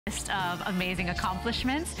Of amazing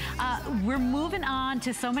accomplishments. We're moving on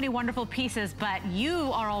to so many wonderful pieces, but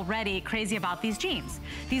you are already crazy about these jeans.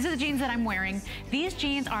 These are the jeans that I'm wearing. These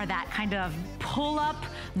jeans are that kind of pull-up,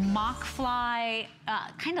 mock fly,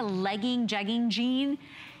 kind of legging, jegging jean.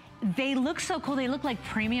 They look so cool. They look like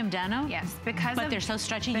premium denim. Yes, but they're so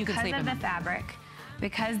stretchy you can sleep in them. Because of the fabric,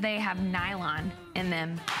 because they have nylon in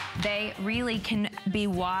them, they really can be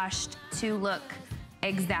washed to look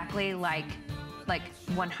exactly like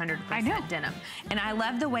 100% denim. And I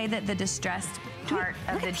love the way that the distressed part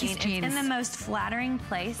of the jean, it's in the most flattering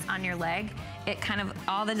place on your leg. It kind of,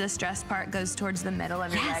 all the distressed part goes towards the middle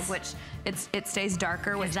of your leg, which it stays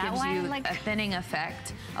darker, which gives you a thinning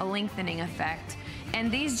effect, a lengthening effect.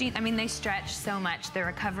 And these jeans, I mean, they stretch so much. The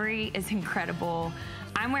recovery is incredible.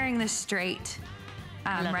 I'm wearing this straight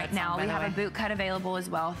right now. We have a boot cut available as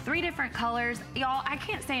well. 3 different colors. Y'all, I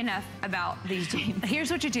can't say enough about these jeans. Here's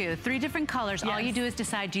what you do. 3 different colors. Yes. All you do is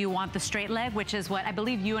decide, do you want the straight leg, which is what I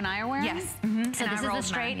believe you and I are wearing? Yes. So this is the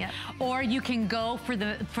straight, or you can go for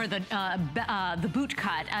the boot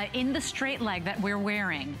cut in the straight leg that we're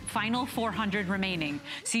wearing. Final 400 remaining.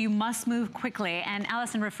 So you must move quickly. And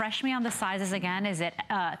Allison, refresh me on the sizes again. Is it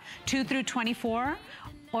 2 through 24,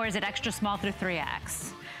 or is it extra small through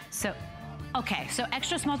 3X? So. Okay, so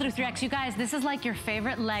extra small through 3X. You guys, this is like your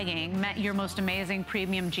favorite legging met your most amazing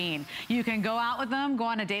premium jean. You can go out with them, go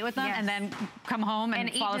on a date with them, and then come home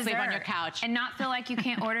and fall asleep on your couch. And not feel like you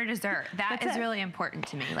can't order dessert. That is really important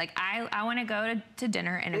to me. Like, I want to go to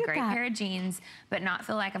dinner in a great pair of jeans, but not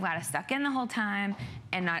feel like I've got to suck in the whole time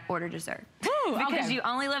and not order dessert. Ooh, because you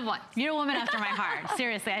only live once. You're a woman after my heart.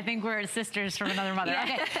 Seriously, I think we're sisters from another mother.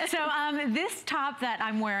 Okay, so this top that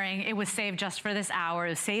I'm wearing, it was saved just for this hour. It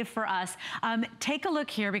was saved for us. Take a look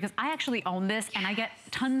here, because I actually own this and I get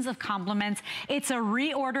tons of compliments. It's a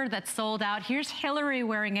reorder that's sold out. Here's Hillary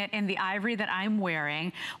wearing it in the ivory that I'm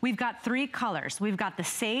wearing. We've got 3 colors. We've got the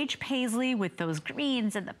sage paisley with those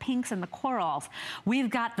greens and the pinks and the corals. We've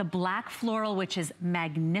got the black floral, which is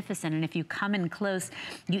magnificent. And if you come in close,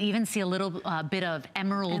 you even see a little bit of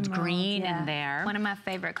emerald green in there. One of my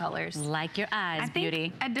favorite colors. Like your eyes,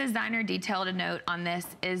 beauty. A designer detail to note on this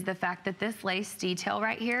is the fact that this lace detail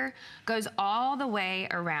right here goes all the way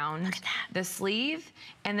around the sleeve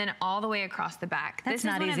and then all the way across the back. That's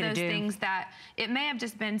not easy to do. This is one of those things that it may have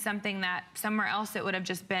just been something that somewhere else it would have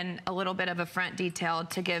just been a little bit of a front detail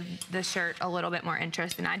to give the shirt a little bit more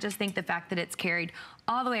interest. And I just think the fact that it's carried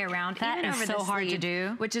all the way around, even over the sleeve, hard to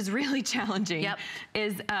do, which is really challenging,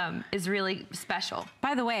 is really special.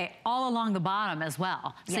 By the way, all along the bottom as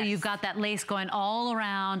well. So you've got that lace going all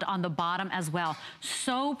around on the bottom as well.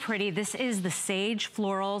 So pretty. This is the sage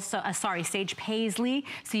floral, so sage paisley.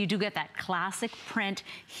 So you do get that classic print.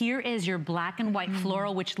 Here is your black and white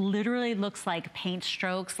floral, which literally looks like paint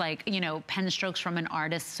strokes, like, you know, pen strokes from an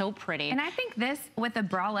artist. So pretty. And I think this with a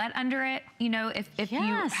bralette under it, you know, if you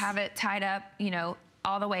have it tied up, you know,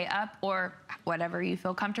 all the way up, or whatever you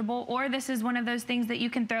feel comfortable, or this is one of those things that you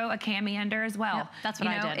can throw a cami under as well. That's what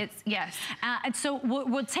I did. And so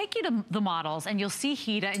we'll take you to the models, and you'll see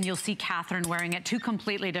Hida and you'll see Catherine wearing it 2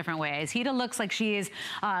 completely different ways. Hida looks like she is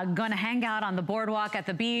gonna hang out on the boardwalk at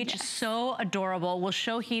the beach. So adorable. We'll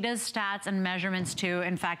show Hida's stats and measurements too.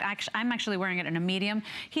 In fact, I'm actually wearing it in a medium.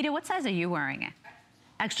 Hida, what size are you wearing it?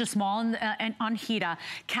 Extra small and on Hida.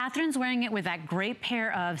 Catherine's wearing it with that great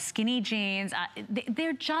pair of skinny jeans.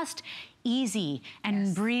 They're just easy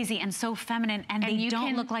and breezy and so feminine, and they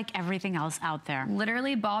don't look like everything else out there.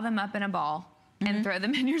 Literally ball them up in a ball and throw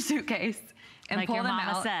them in your suitcase and like pull them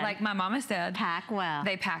out. Said. Like my mama said. Pack well.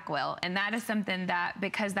 They pack well. And that is something that,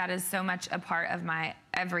 because that is so much a part of my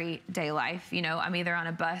everyday life, you know, I'm either on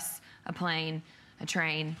a bus, a plane, a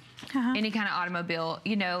train, any kind of automobile,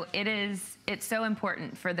 you know, it's so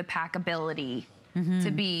important for the packability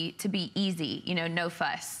to be easy, you know, no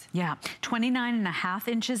fuss. Yeah, 29.5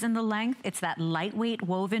 inches in the length. It's that lightweight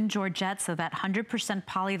woven georgette, so that 100%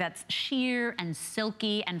 poly that's sheer and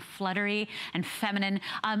silky and fluttery and feminine.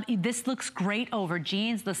 This looks great over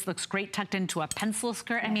jeans. This looks great tucked into a pencil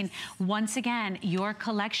skirt. I mean, once again, your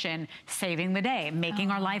collection saving the day,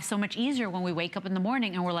 making our life so much easier when we wake up in the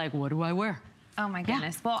morning and we're like, what do I wear? Oh my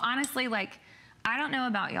goodness. Well, honestly, like, I don't know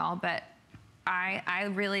about y'all, but I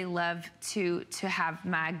really love to have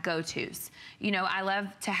my go-tos. You know, I love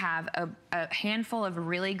to have a handful of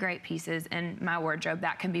really great pieces in my wardrobe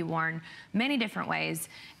that can be worn many different ways.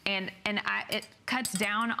 And it cuts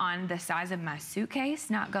down on the size of my suitcase,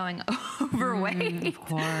 not going overweight. Of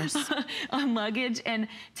course. On luggage. And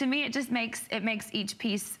to me, it just makes each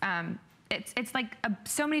piece it's like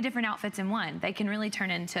so many different outfits in one. They can really turn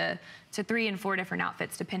into 3 and 4 different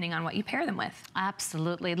outfits depending on what you pair them with.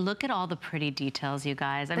 Absolutely. Look at all the pretty details, you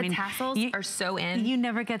guys. I mean, the tassels are so in. You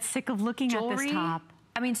never get sick of looking at this top.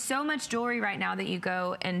 I mean, so much jewelry right now that you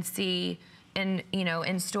go and see in, you know,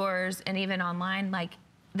 in stores and even online, like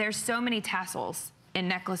there's so many tassels in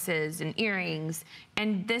necklaces and earrings,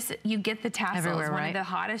 and this, you get the tassels, everywhere, one of the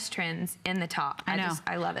hottest trends in the top. I know.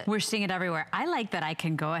 I love it. We're seeing it everywhere. I like that I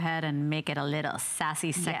can go ahead and make it a little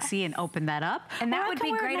sassy, sexy, and open that up. And that would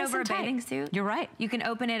be great over a bathing suit. You're right. You can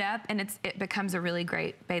open it up and it becomes a really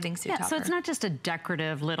great bathing suit topper. So it's not just a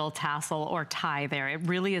decorative little tassel or tie there. It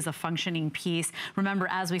really is a functioning piece. Remember,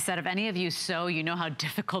 as we said, if any of you sew, you know how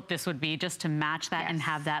difficult this would be just to match that and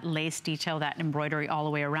have that lace detail, that embroidery all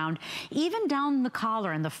the way around. Even down the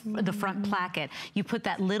collar and the front placket, you put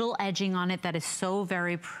that little edging on it that is so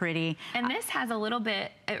very pretty. And this has a little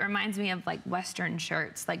bit, it reminds me of like Western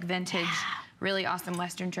shirts, like vintage, really awesome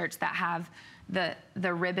Western shirts that have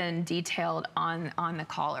the ribbon detailed on the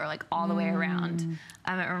collar, like all the way around.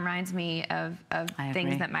 It reminds me of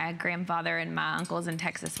things that my grandfather and my uncles in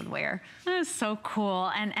Texas would wear. That is so cool.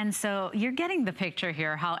 And so you're getting the picture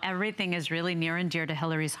here, how everything is really near and dear to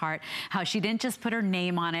Hillary's heart, how she didn't just put her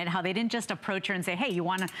name on it, how they didn't just approach her and say, hey, you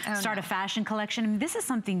want to start a fashion collection? I mean, this is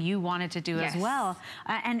something you wanted to do as well.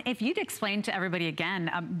 And if you'd explain to everybody again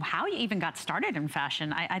how you even got started in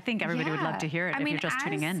fashion, I think everybody would love to hear it if you're just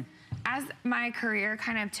tuning in. As my career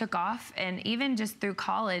kind of took off, and even just through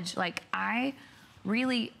college, like I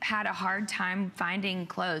really had a hard time finding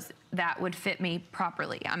clothes that would fit me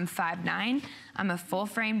properly. I'm 5'9", I'm a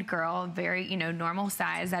full-framed girl, very, you know, normal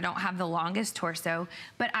size. I don't have the longest torso,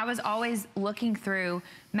 but I was always looking through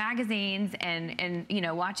magazines and you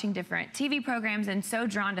know, watching different TV programs and so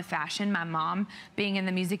drawn to fashion. My mom, being in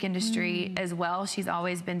the music industry as well, she's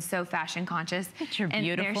always been so fashion conscious. It's your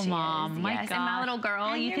beautiful mom. My gosh. And my little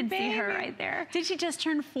girl, you can see her right there. Did she just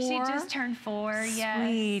turn 4? She just turned 4, yes.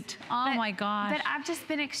 Sweet. Oh my gosh. But I've just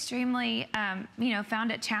been extremely, you know,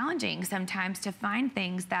 found it challenging sometimes to find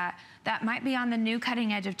things that might be on the new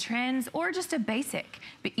cutting edge of trends or just a basic,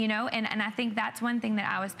 you know, and I think that's one thing that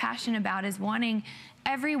I was passionate about, is wanting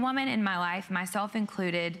every woman in my life, myself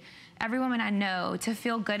included, every woman I know, to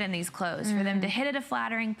feel good in these clothes, for them to hit at a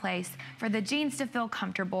flattering place, for the jeans to feel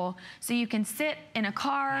comfortable, so you can sit in a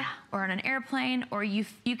car or on an airplane, or you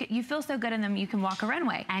feel so good in them you can walk a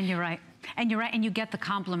runway. And you're right. And you're right, and you get the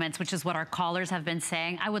compliments, which is what our callers have been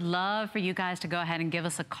saying. I would love for you guys to go ahead and give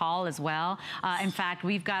us a call as well. In fact,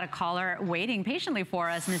 we've got a caller waiting patiently for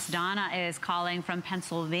us. Miss Donna is calling from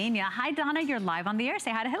Pennsylvania. Hi, Donna, you're live on the air.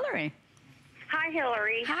 Say hi to Hillary. Hi,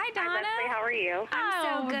 Hillary. Hi, Donna. Hi, Leslie. How are you?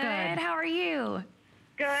 I'm so good. How are you?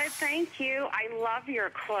 Good, thank you. I love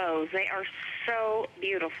your clothes. They are so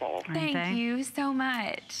beautiful. Thank you so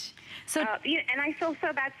much. So, and I feel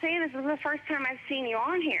so bad saying this is the first time I've seen you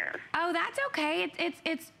on here. Oh, that's okay.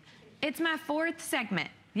 It's my 4th segment.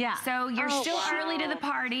 Yeah. So you're still early to the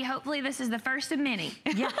party. Hopefully this is the first of many.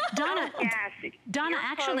 Yeah, Donna. Yes. Donna,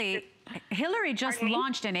 actually, Hillary just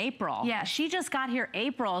launched in April. Yeah. She just got here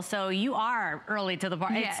April, so you are early to the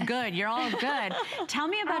party. Yes. It's good. You're all good. Tell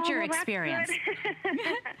me about your experience.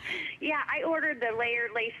 Yeah, I ordered the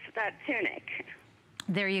layered lace tunic.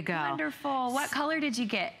 There you go. Wonderful. What color did you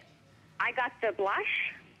get? I got the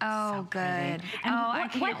blush. Oh, So good. And I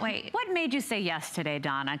can't wait. What made you say yes today,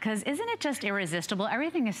 Donna? Because isn't it just irresistible?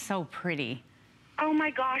 Everything is so pretty. Oh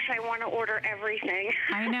my gosh, I want to order everything.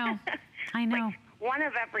 I know. I know. Like, one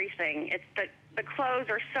of everything. It's the clothes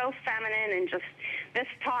are so feminine, and just this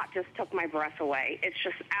top just took my breath away. It's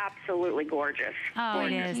just absolutely gorgeous. Oh,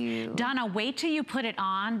 gorgeous. it is. you. Donna, wait till you put it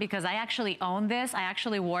on, because I actually own this. I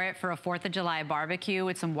actually wore it for a 4th of July barbecue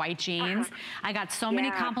with some white jeans. I got so many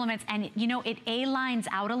compliments, and you know, it A-lines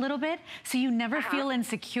out a little bit, so you never feel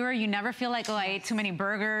insecure. You never feel like, oh, I ate too many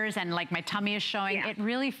burgers and like my tummy is showing. It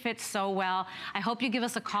really fits so well. I hope you give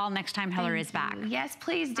us a call next time Hillary is back. Yes,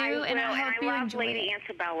 please do. I will, and I hope you love enjoy Lady it.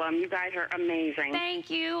 Antebellum. You guys are amazing.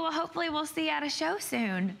 Thank you. Well, hopefully we'll see you at a show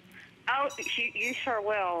soon. Oh, you sure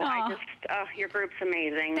will. Your group's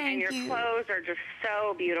amazing. Thank and your you. clothes are just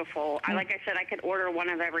so beautiful. Like I said, I could order one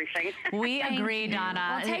of everything. We agree,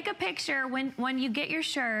 Donna. Well, take a picture when you get your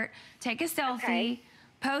shirt, take a selfie,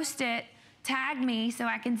 post it, tag me so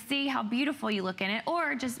I can see how beautiful you look in it,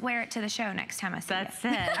 or just wear it to the show next time I see That's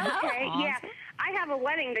you. it. Okay, yeah. I have a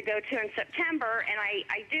wedding to go to in September, and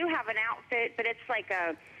I do have an outfit, but it's like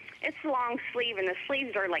it's long sleeve, and the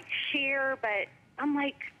sleeves are like sheer, but I'm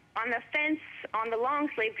like on the fence on the long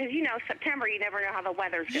sleeve, because you know, September, you never know how the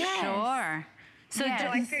weather's going to be. Sure. So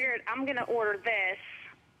I figured I'm going to order this,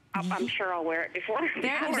 I'm sure I'll wear it before.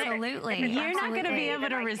 Absolutely. You're not going to be able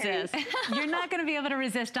to resist. You're not going to be able to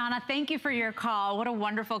resist, Donna. Thank you for your call. What a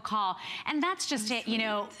wonderful call. And that's just it. You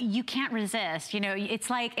know, you can't resist. You know, it's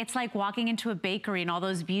like walking into a bakery and all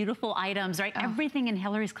those beautiful items, right? Everything in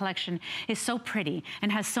Hillary's collection is so pretty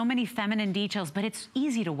and has so many feminine details, but it's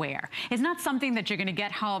easy to wear. It's not something that you're going to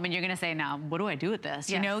get home and you're going to say, now, what do I do with this?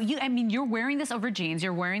 You know, I mean, you're wearing this over jeans.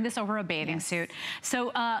 You're wearing this over a bathing suit.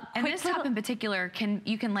 So, and this top in particular,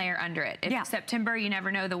 you can layer under it. If September, you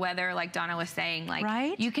never know the weather, like Donna was saying,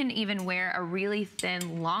 like you can even wear a really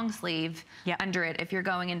thin long sleeve under it if you're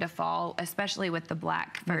going into fall, especially with the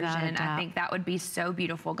black version. I think that would be so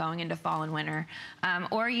beautiful going into fall and winter.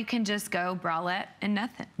 Or you can just go bralette and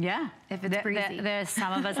nothing. Yeah. If it's breezy. There's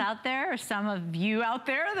some of us out there, or some of you out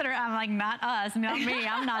there that are, I'm like, not us, not me,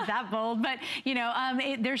 I'm not that bold. But, you know,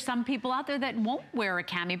 there's some people out there that won't wear a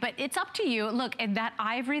cami, but it's up to you. Look, and that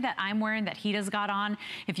ivory that I'm wearing, that Hita's got on,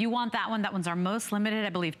 if you want that one, that one's our most limited. I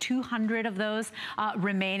believe 200 of those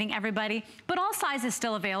remaining, everybody. But all sizes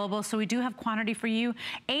still available, so we do have quantity for you.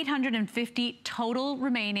 850 total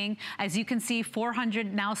remaining. As you can see,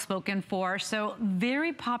 400 now spoken for. So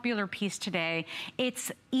very popular piece today.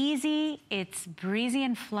 It's easy, it's breezy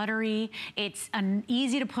and fluttery. It's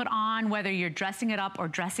easy to put on, whether you're dressing it up or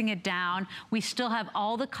dressing it down. We still have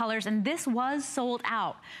all the colors, and this was sold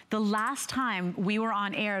out. The last time we were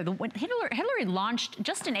on air, Hillary launched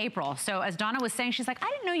just in April. So as Donna was saying, she's like, I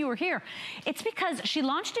didn't know you were here. It's because she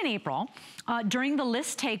launched in April during the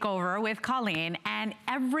list takeover with Colleen, and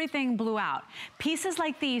everything blew out. Pieces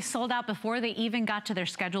like these sold out before they even got to their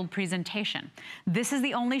scheduled presentation. This is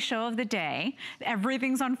the only show of the day.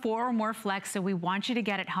 Everything's on 4 or more flex, so we want you to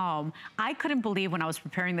get it home. I couldn't believe when I was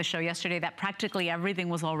preparing the show yesterday that practically everything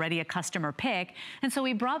was already a customer pick, and so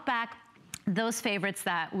we brought back those favorites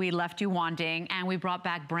that we left you wanting, and we brought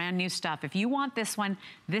back brand new stuff. If you want this one,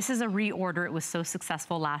 this is a reorder. It was so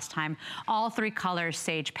successful last time. All 3 colors,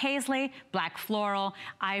 sage paisley, black floral,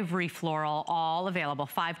 ivory floral, all available.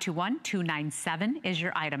 521-297 is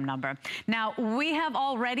your item number. Now, we have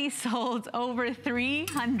already sold over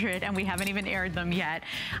 300, and we haven't even aired them yet.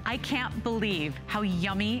 I can't believe how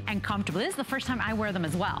yummy and comfortable. This is the first time I wear them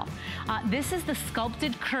as well. This is the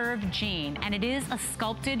sculpted curve jean, and it is a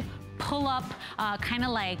sculpted pull-up, kind of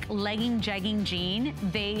like legging, jegging jean.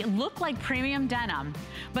 They look like premium denim,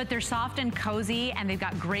 but they're soft and cozy, and they've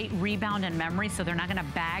got great rebound and memory, so they're not gonna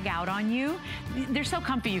bag out on you. They're so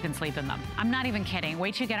comfy you can sleep in them. I'm not even kidding.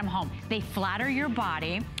 Wait till you get them home. They flatter your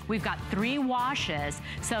body. We've got 3 washes,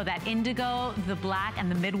 so that indigo, the black, and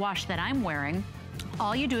the mid-wash that I'm wearing.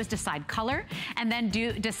 All you do is decide color, and then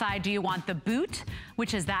decide, do you want the boot,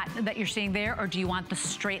 which is that you're seeing there, or do you want the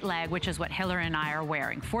straight leg, which is what Hillary and I are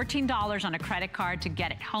wearing. $14 on a credit card to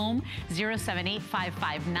get it home.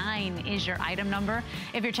 078559 is your item number.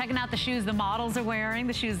 If you're checking out the shoes the models are wearing,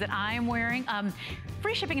 the shoes that I'm wearing,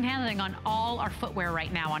 free shipping and handling on all our footwear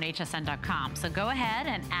right now on hsn.com. So go ahead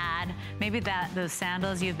and add maybe those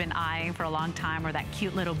sandals you've been eyeing for a long time, or that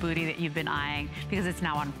cute little booty that you've been eyeing, because it's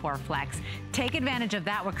now on 4 flex. Take advantage of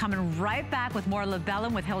that. We're coming right back with more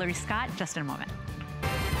LaBellum with Hillary Scott just in a moment.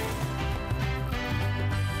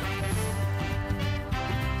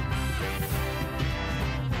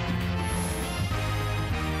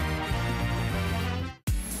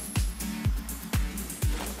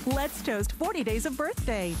 Let's toast 40 days of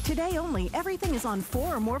birthday. Today only, everything is on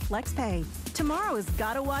 4 or more flex pay. Tomorrow is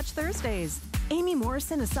Gotta Watch Thursdays. Amy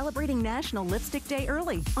Morrison is celebrating National Lipstick Day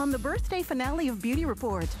early on the birthday finale of Beauty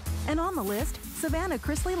Report. And on the list, Savannah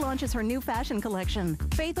Chrisley launches her new fashion collection,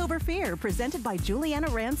 Faith Over Fear, presented by Juliana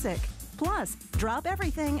Rancic. Plus, drop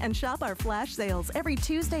everything and shop our flash sales every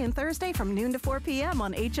Tuesday and Thursday from noon to 4 p.m.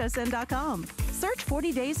 on hsn.com. Search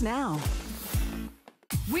 40 days now.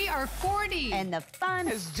 We are 40. And the fun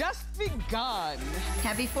has just begun.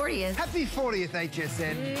 Happy 40th. Happy 40th,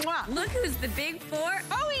 HSN. Mwah. Look who's the big 4.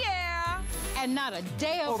 Oh, yeah. And not a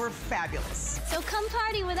day over fabulous. So come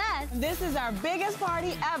party with us. This is our biggest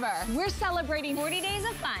party ever. We're celebrating 40 days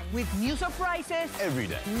of fun. With new surprises every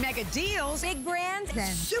day. Mega deals. Big brands. And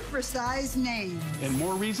supersized names. And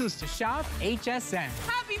more reasons to shop HSN.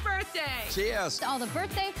 Happy birthday. Cheers. All the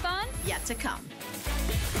birthday fun yet to come.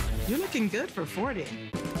 You're looking good for 40.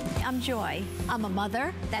 I'm Joy. I'm a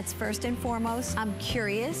mother, that's first and foremost. I'm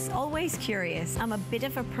curious, always curious. I'm a bit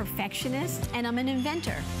of a perfectionist, and I'm an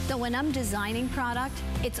inventor. So when I'm designing product,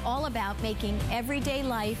 it's all about making everyday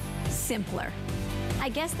life simpler. I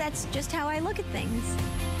guess that's just how I look at things.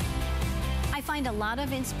 I find a lot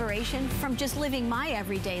of inspiration from just living my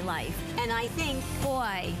everyday life. And I think,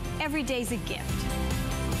 boy, every day's a gift.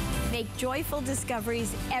 Make joyful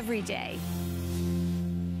discoveries every day.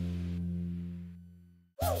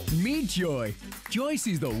 Meet Joy. Joy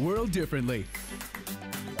sees the world differently.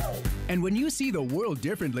 And when you see the world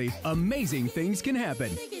differently, amazing things can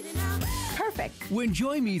happen. Perfect. When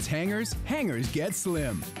Joy meets hangers, hangers get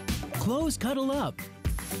slim. Clothes cuddle up.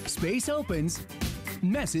 Space opens.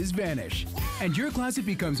 Messes vanish. And your closet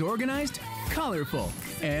becomes organized, colorful,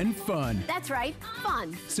 and fun. That's right,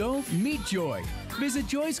 fun. So, meet Joy. Visit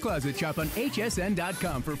Joy's Closet Shop on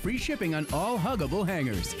hsn.com for free shipping on all huggable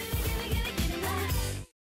hangers.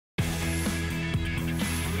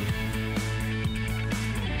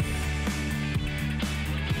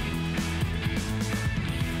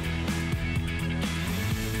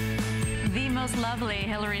 Most lovely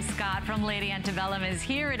Hillary Scott from Lady Antebellum is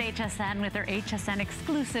here at HSN with her HSN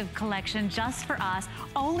exclusive collection just for us.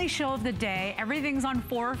 Only show of the day. Everything's on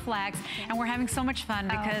 4 flex, and we're having so much fun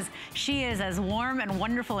because she is as warm and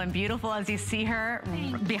wonderful and beautiful as you see her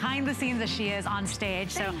behind the scenes as she is on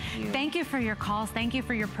stage. So thank you for your calls. Thank you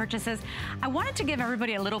for your purchases. I wanted to give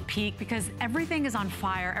everybody a little peek because everything is on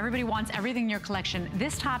fire. Everybody wants everything in your collection.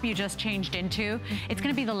 This top you just changed into, it's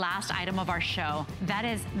going to be the last item of our show. That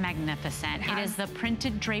is magnificent. It is the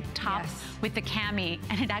printed draped top with the cami,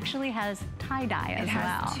 and it actually has tie-dye as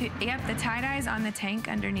well. Yep, the tie-dye is on the tank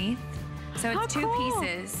underneath. So it's two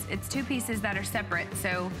pieces. It's 2 pieces that are separate.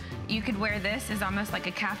 So you could wear this as almost like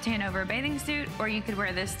a caftan over a bathing suit, or you could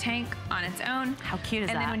wear this tank on its own. How cute is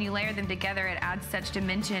that? And then when you layer them together, it adds such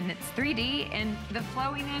dimension. It's 3D, and the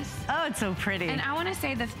flowiness. Oh, it's so pretty. And I want to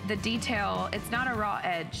say the detail, it's not a raw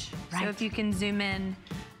edge. Right. So if you can zoom in,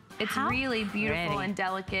 it's really beautiful and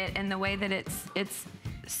delicate, and the way that it's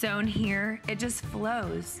sewn here, it just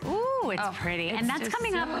flows. Ooh, it's pretty. And that's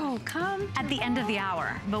coming up at the end of the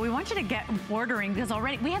hour. But we want you to get ordering because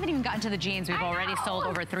already, we haven't even gotten to the jeans. We've already sold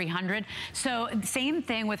over 300. So same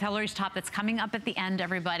thing with Hillary's top that's coming up at the end,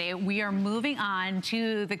 everybody. We are moving on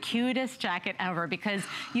to the cutest jacket ever because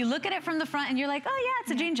you look at it from the front and you're like, oh yeah,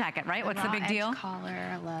 it's a jean jacket, right? What's the big deal?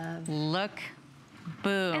 Collar, love. Look,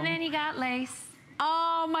 boom. And then you got lace.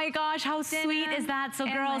 Oh my gosh, how sweet is that? So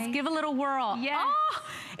girls, give a little whirl. Yeah. Oh,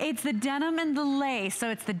 it's the denim and the lace.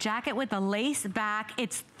 So it's the jacket with the lace back.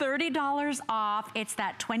 It's $30 off. It's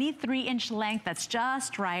that 23-inch length that's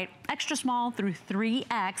just right. Extra small through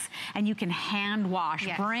 3X. And you can hand wash.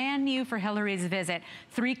 Yes. Brand new for Hillary's visit.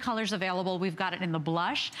 3 colors available. We've got it in the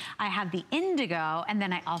blush. I have the indigo. And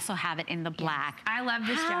then I also have it in the black. I love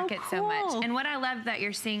this jacket so much. And what I love that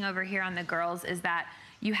you're seeing over here on the girls is that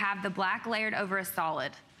you have the black layered over a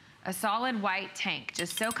solid white tank,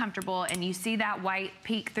 just so comfortable, and you see that white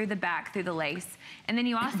peek through the back, through the lace. And then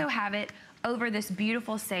you also have it over this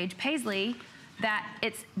beautiful sage paisley that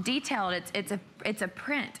it's detailed, it's a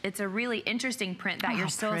print. It's a really interesting print that you're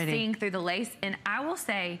still seeing through the lace. And I will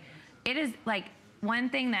say, it is like, one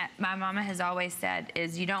thing that my mama has always said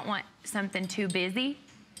is you don't want something too busy.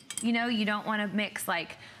 You know, you don't want to mix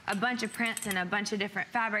like a bunch of prints and a bunch of different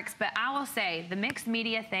fabrics, but I will say the mixed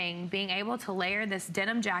media thing, being able to layer this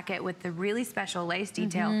denim jacket with the really special lace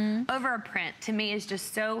detail over a print, to me is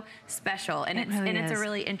just so special, and it's a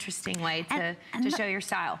really interesting way to show your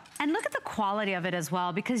style. And look at the quality of it as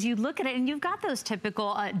well, because you look at it and you've got those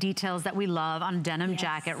typical details that we love on a denim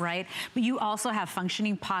jacket, right? But you also have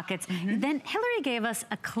functioning pockets. Then Hillary gave us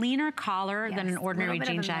a cleaner collar than an ordinary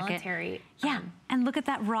jean jacket. Yeah, and look at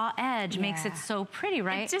that raw edge, makes it so pretty,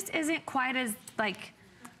 right? It just isn't quite as like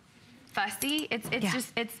fussy. It's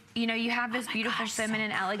just, you know, you have this beautiful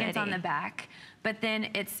feminine elegance on the back, but then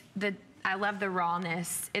I love the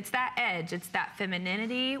rawness. It's that edge. It's that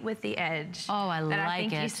femininity with the edge. Oh, I like it. That I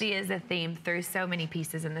think you see as a theme through so many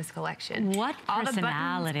pieces in this collection. What personality. All the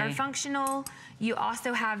buttons are functional. You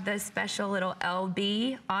also have the special little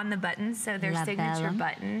LB on the buttons, so they're signature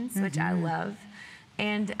buttons, which I love.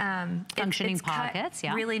 And functioning it's pockets,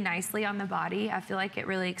 cut really nicely on the body. I feel like it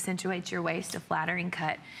really accentuates your waist, a flattering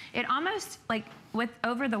cut. It almost, like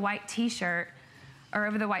over the white t-shirt, or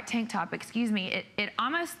over the white tank top, excuse me, it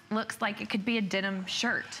almost looks like it could be a denim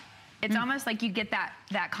shirt. It's almost like you get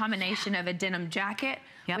that combination of a denim jacket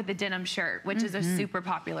with a denim shirt, which is a super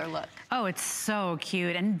popular look. Oh, it's so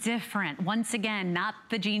cute and different. Once again, not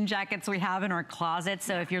the jean jackets we have in our closet.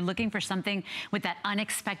 So if you're looking for something with that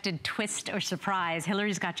unexpected twist or surprise,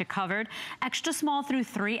 Hillary's got you covered. Extra small through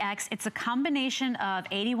 3X. It's a combination of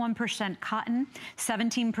 81% cotton,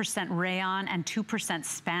 17% rayon, and 2%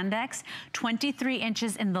 spandex. 23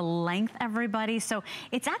 inches in the length, everybody. So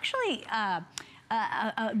it's actually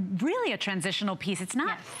really a transitional piece. It's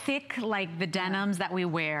not thick like the denims that we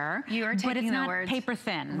wear. You are but taking it's the not words paper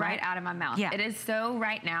thin, right out of my mouth. Yeah. It is so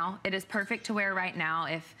right now. It is perfect to wear right now.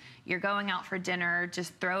 If you're going out for dinner,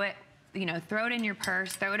 just throw it, you know, throw it in your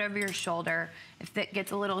purse, throw it over your shoulder. If it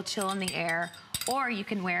gets a little chill in the air, or you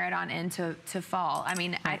can wear it on into fall. I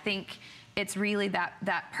mean, I think it's really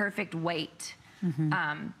that perfect weight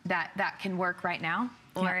that can work right now.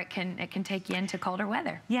 Or it can take you into colder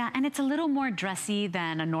weather. Yeah, and it's a little more dressy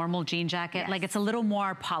than a normal jean jacket. Like it's a little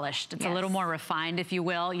more polished. It's a little more refined, if you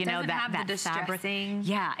will. You know, that fabric.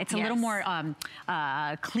 Yeah, it's a little more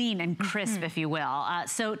clean and crisp, if you will.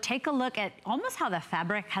 So take a look at almost how the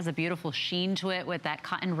fabric has a beautiful sheen to it with that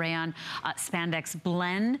cotton rayon spandex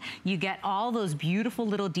blend. You get all those beautiful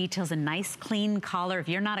little details, a nice clean collar. If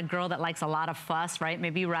you're not a girl that likes a lot of fuss, right?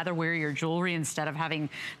 Maybe you rather wear your jewelry instead of having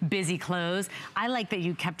busy clothes. I like that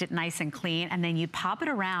you kept it nice and clean, and then you pop it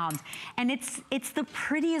around, and it's the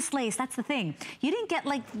prettiest lace. That's the thing. You didn't get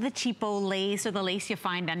like the cheapo lace or the lace you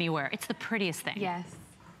find anywhere. It's the prettiest thing. Yes.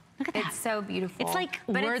 Look at that. It's so beautiful. It's like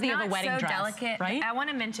worthy of a wedding dress, delicate, right? I want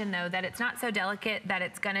to mention though that it's not so delicate that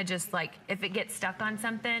it's gonna just like, if it gets stuck on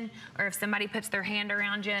something, or if somebody puts their hand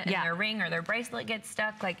around you and their ring or their bracelet gets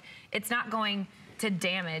stuck, like it's not going to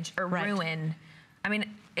damage or ruin. I mean,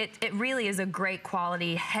 it really is a great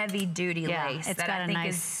quality, heavy duty lace that I think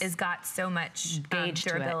is got so much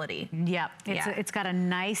durability. Yep, it's got a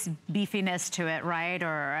nice beefiness to it, right?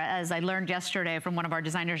 Or as I learned yesterday from one of our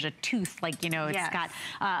designers, a tooth, like, you know, it's got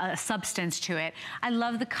a substance to it. I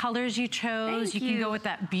love the colors you chose. You can go with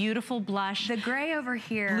that beautiful blush. The gray over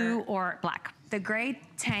here. Blue or black. The gray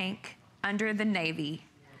tank under the navy.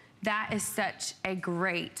 That is such a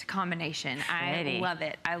great combination. I love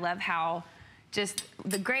it. I love how just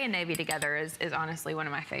the gray and navy together is honestly one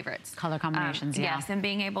of my favorites. Color combinations, Yes, and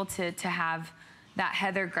being able to have that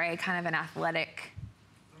heather gray, kind of an athletic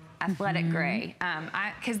gray.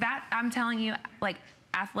 Because I'm telling you, like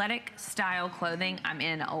athletic style clothing, I'm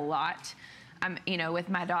in a lot. I'm, you know, with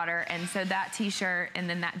my daughter, and so that t-shirt and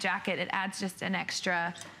then that jacket, it adds just an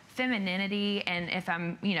extra femininity. And if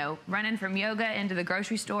I'm, you know, running from yoga into the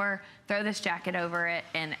grocery store, throw this jacket over it,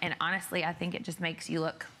 and honestly, I think it just makes you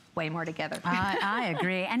look way more together. I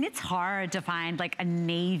agree. And it's hard to find like a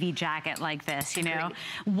navy jacket like this, you know.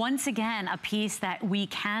 Once again, a piece that we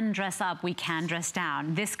can dress up, we can dress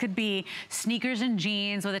down. This could be sneakers and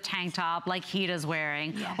jeans with a tank top like Hita's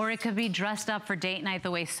wearing, or it could be dressed up for date night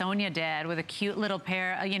the way Sonia did with a cute little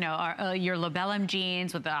pair, you know, your LaBellum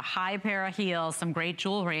jeans with a high pair of heels, some great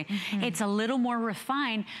jewelry. It's a little more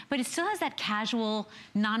refined, but it still has that casual,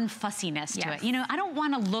 non-fussiness to it. You know, I don't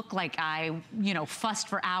want to look like I, you know, fussed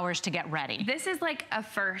for hours to get ready. This is like a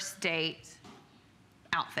first date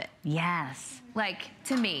outfit. Yes. Like,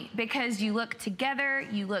 to me, because you look together,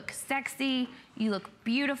 you look sexy, you look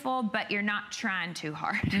beautiful, but you're not trying too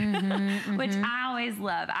hard, which I always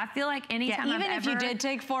love. I feel like anytime even if you did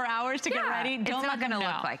take 4 hours to get ready, don't it's not gonna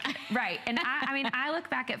look like it. Right, and I mean, I look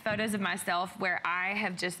back at photos of myself where I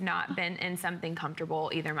have just not been in something comfortable.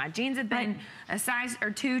 Either my jeans have been a size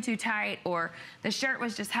or two too tight, or the shirt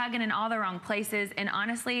was just hugging in all the wrong places. And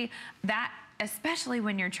honestly, that, especially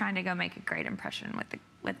when you're trying to go make a great impression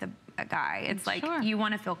with a guy, it's like you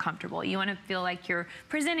want to feel comfortable. You want to feel like you're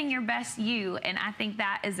presenting your best you, and I think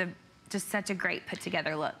that is just such a great put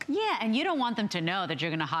together look. Yeah, and you don't want them to know that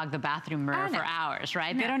you're gonna hog the bathroom mirror for hours,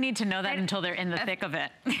 right? They don't need to know that until they're in the thick of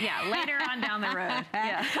it. Yeah, later on down the road.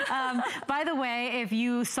 By the way, if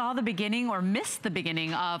you saw the beginning or missed the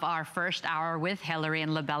beginning of our first hour with Hillary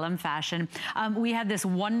and LaBellum Fashion, we had this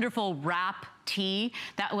wonderful wrap tee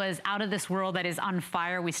that was out of this world, that is on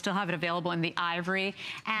fire. We still have it available in the ivory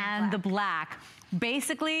and the black.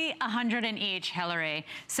 Basically 100 in each, Hillary.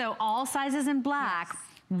 So all sizes in black.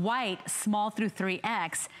 White, small through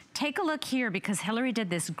 3X. Take a look here, because Hillary did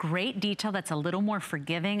this great detail that's a little more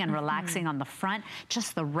forgiving and relaxing on the front.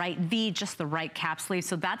 Just the right V, just the right cap sleeve.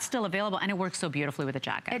 So that's still available, and it works so beautifully with a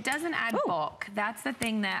jacket. It doesn't add bulk. That's the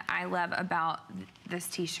thing that I love about this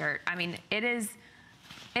t-shirt. I mean, it is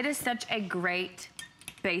such a great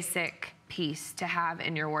basic piece to have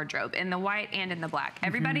in your wardrobe, in the white and in the black.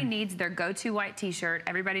 Everybody needs their go-to white t-shirt.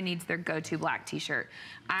 Everybody needs their go-to black t-shirt.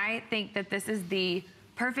 I think that this is the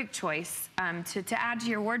perfect choice to add to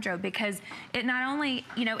your wardrobe, because it not only,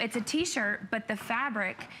 you know, it's a t-shirt, but the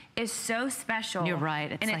fabric is so special. You're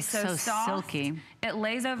right. It's and like it's so soft, silky. It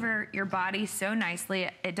lays over your body so nicely.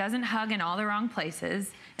 It doesn't hug in all the wrong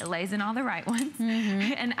places. It lays in all the right ones.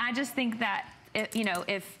 And I just think that, you know,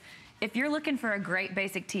 if you're looking for a great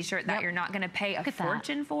basic t-shirt that you're not going to pay a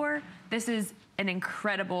fortune for, this is an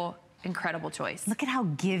incredible incredible choice. Look at how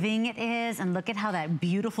giving it is, and look at how that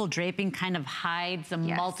beautiful draping kind of hides a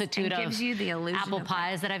multitude gives of you the illusion apple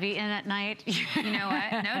pies that I've eaten at night. You know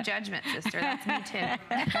what? No judgment, sister. That's me too.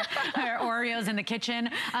 Or Oreos in the kitchen.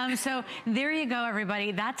 So there you go,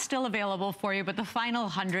 everybody. That's still available for you, but the final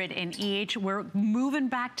 100 in each. We're moving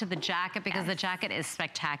back to the jacket because the jacket is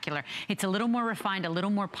spectacular. It's a little more refined, a little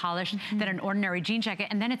more polished than an ordinary jean jacket,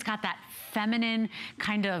 and then it's got that feminine,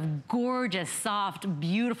 kind of gorgeous, soft,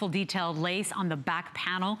 beautiful detailed lace on the back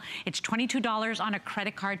panel. It's $22 on a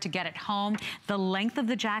credit card to get it home. The length of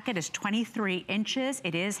the jacket is 23 inches.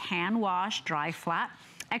 It is hand washed, dry flat,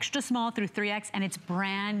 extra small through 3X, and it's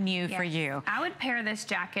brand new for you. I would pair this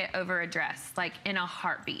jacket over a dress, like in a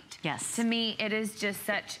heartbeat. Yes. To me, it is just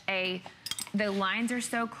such a, the lines are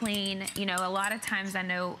so clean. You know, a lot of times I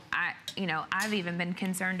know, I've even been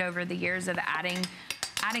concerned over the years of adding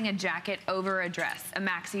a jacket over a dress, a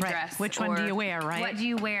maxi dress. Which one do you wear, right? What do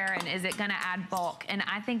you wear, and is it gonna add bulk? And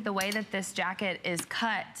I think the way that this jacket is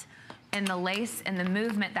cut, and the lace and the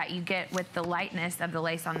movement that you get with the lightness of the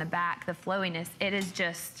lace on the back, the flowiness, it is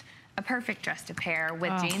just a perfect dress to pair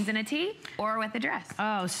with jeans and a tee or with a dress.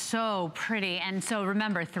 Oh, so pretty. And so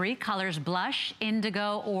remember, 3 colors, blush,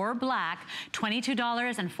 indigo, or black,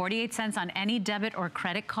 $22.48 on any debit or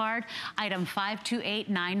credit card. Item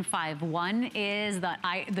 528951 is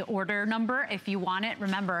the order number if you want it.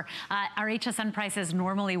 Remember, our HSN price is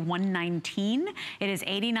normally $119. It is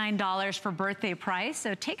 $89 for birthday price.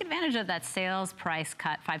 So take advantage of that sales price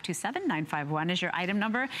cut. 527951 is your item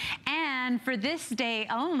number. And for this day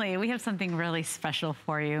only, we have something really special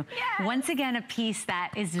for you. Yes. Once again, a piece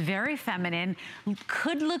that is very feminine,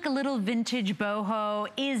 could look a little vintage boho,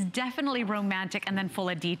 is definitely romantic, and then full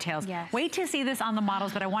of details. Yes. Wait to see this on the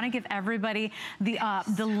models, but I want to give everybody the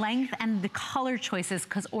length and the color choices,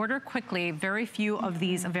 because order quickly, very few of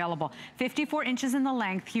these available. 54 inches in the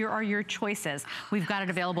length, here are your choices. We've got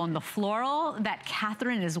it available in the floral that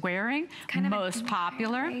Catherine is wearing, kind of most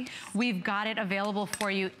popular. Nice. We've got it available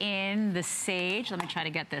for you in the sage. Let me try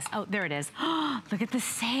to get this. Oh, there it is. Look at the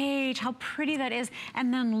sage, how pretty that is.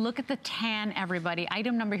 And then look at the tan, everybody.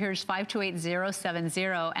 Item number here is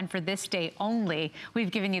 528070. And for this day only,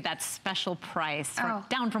 we've given you that special price,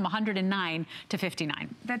 down from 109 to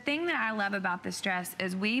 59. The thing that I love about this dress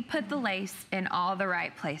is we put the lace in all the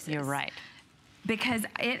right places. You're right. Because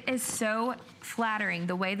it is so flattering,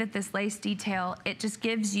 the way that this lace detail, it just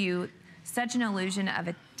gives you such an illusion of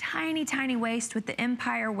a tiny, tiny waist with the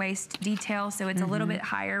empire waist detail. So it's a little bit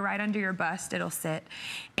higher, right under your bust, it'll sit.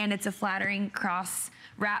 And it's a flattering cross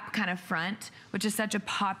wrap kind of front, which is such a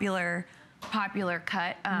popular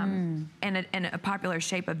cut and a popular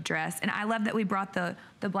shape of dress. And I love that we brought the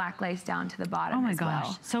black lace down to the bottom. Oh my as gosh,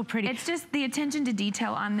 well. so pretty. It's just the attention to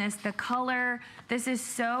detail on this, the color. This is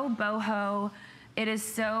so boho. It is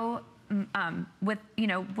so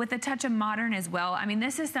with a touch of modern as well. I mean,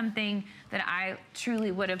 this is something that I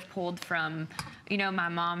truly would have pulled from, my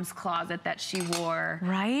mom's closet that she wore,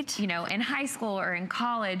 right? In high school or in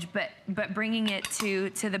college, but bringing it to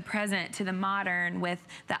the present, to the modern, with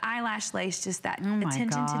the eyelash lace, just that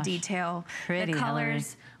attention to detail. Pretty, the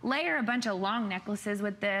colors. Layer a bunch of long necklaces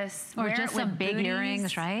with this, or just some big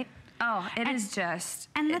earrings, right? Oh, it is just,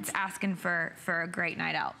 it's asking for a great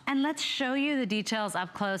night out. And let's show you the details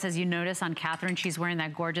up close. As you notice on Catherine, she's wearing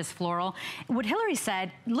that gorgeous floral. What Hillary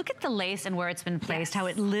said, look at the lace and where it's been placed, how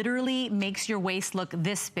it literally makes your waist look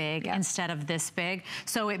this big instead of this big.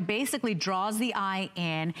 So it basically draws the eye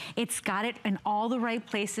in. It's got it in all the right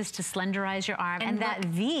places to slenderize your arm. And that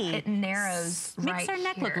V, it narrows makes our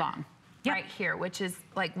neck look long. Right here, which is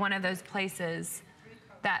like one of those places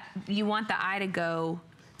that you want the eye to go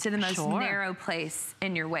to the most narrow place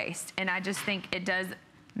in your waist. And I just think it does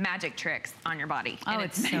magic tricks on your body. Oh, and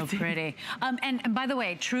it's so pretty. And by the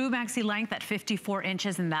way, true maxi length at 54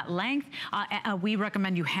 inches in that length. We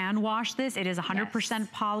recommend you hand wash this. It is 100%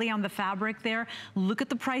 poly on the fabric there. Look at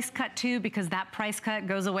the price cut too, because that price cut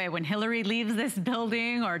goes away. When Hillary leaves this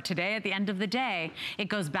building, or today at the end of the day, it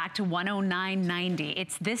goes back to $109.90.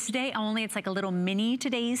 It's this day only. It's like a little mini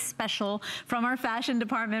today's special from our fashion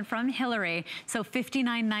department, from Hillary. So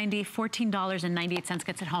 $59.90, $14.98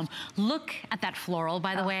 gets it home. Look at that floral,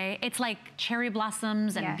 by the way. It's like cherry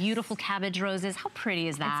blossoms and beautiful cabbage roses. How pretty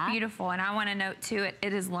is that? It's beautiful. And I want to note too,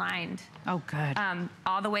 it is lined. Oh, good.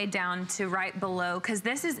 All the way down to right below, because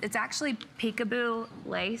it's actually peekaboo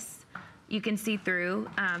lace. You can see through.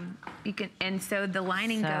 And so the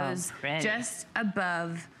lining goes just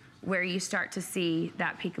above where you start to see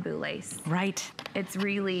that peekaboo lace. Right. It's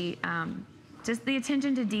really just the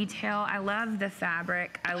attention to detail. I love the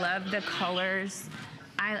fabric. I love the colors.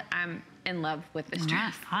 in love with this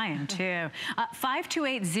dress. I am too.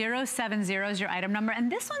 528070 is your item number.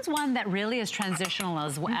 And this one's one that really is transitional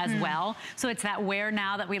as well. So it's that wear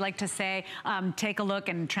now that we like to say, take a look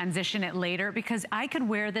and transition it later, because I could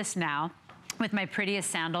wear this now with my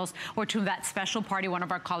prettiest sandals, or to that special party one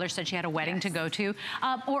of our callers said she had a wedding to go to.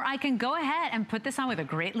 Or I can go ahead and put this on with a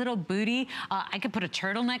great little booty. I could put a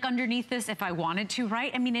turtleneck underneath this if I wanted to,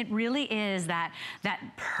 right? I mean, it really is that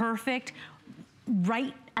perfect,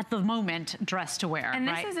 right at the moment dress to wear. And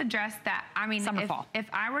this is a dress that, I mean, if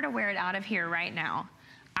I were to wear it out of here right now,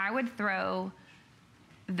 I would throw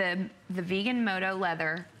the vegan moto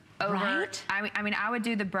leather over. Right? I mean, I would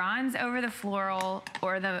do the bronze over the floral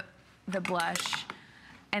or the blush,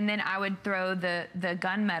 and then I would throw the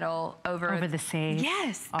gunmetal over the sage.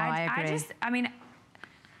 Yes. Oh, I agree. I mean,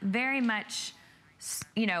 very much,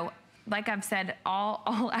 you know, like I've said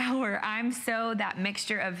all hour, I'm so that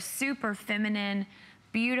mixture of super feminine,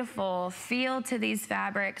 beautiful feel to these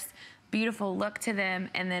fabrics, beautiful look to them,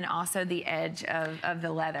 and then also the edge of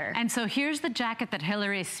the leather. And so here's the jacket that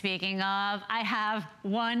Hillary is speaking of. I have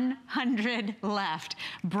 100 left.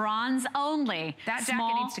 Bronze only. That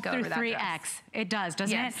jacket needs to go over that 3X. dress. It does,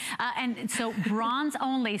 doesn't Yes. it? And so bronze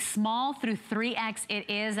only, small through 3X. It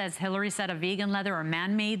is, as Hillary said, a vegan leather or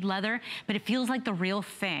man-made leather, but it feels like the real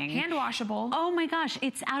thing. Hand washable. Oh my gosh,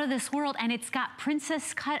 it's out of this world, and it's got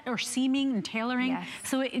princess cut or seaming and tailoring. Yes.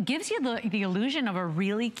 So it gives you the illusion of a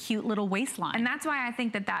really cute little waistline. And that's why I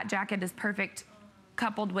think that jacket is perfect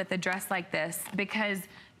coupled with a dress like this, because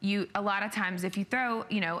a lot of times if you throw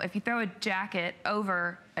a jacket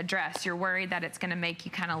over a dress, you're worried that it's gonna make you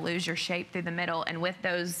kind of lose your shape through the middle. And with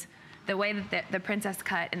the way that the princess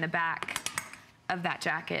cut in the back of that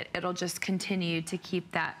jacket, it'll just continue to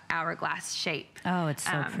keep that hourglass shape. Oh, it's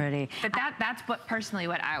so pretty. But that's personally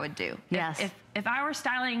what I would do. Yes. If I were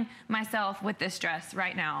styling myself with this dress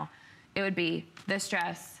right now, it would be this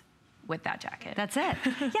dress with that jacket. That's it.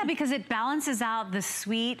 Yeah, because it balances out the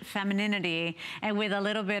sweet femininity and with a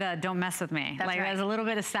little bit of don't mess with me. That's like right. There's a little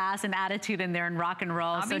bit of sass and attitude in there and rock and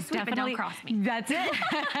roll. I'll be sweet, but don't cross me. That's it.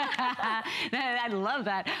 I love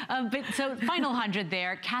that. But so final 100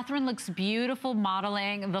 there. Catherine looks beautiful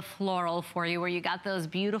modeling the floral for you, where you got those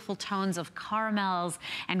beautiful tones of caramels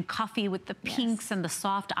and coffee with the pinks and the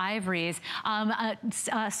soft ivories.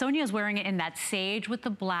 Sonia's wearing it in that sage with the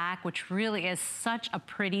black, which really is such a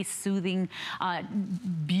pretty, soothing,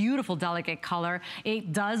 beautiful, delicate color.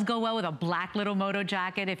 It does go well with a black little moto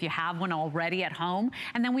jacket if you have one already at home.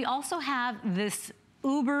 And then we also have this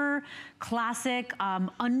uber classic,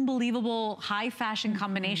 unbelievable high fashion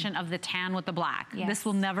combination of the tan with the black. Yes. This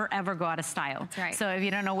will never ever go out of style. That's right. So if you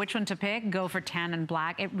don't know which one to pick, go for tan and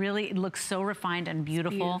black. It really looks so refined and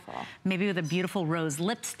beautiful. Maybe with a beautiful rose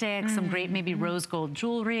lipstick, some great maybe rose gold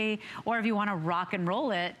jewelry, or if you want to rock and roll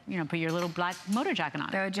it, you know, put your little black motor jacket on.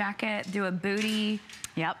 Throw a jacket, do a booty.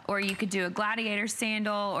 Yep. Or you could do a gladiator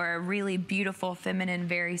sandal or a really beautiful, feminine,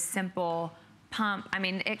 very simple pump. I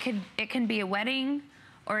mean, it can be a wedding,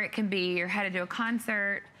 or it can be you're headed to a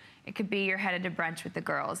concert. It could be you're headed to brunch with the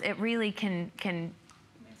girls. It really can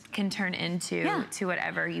turn into to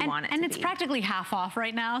whatever you want it to be. And it's practically half off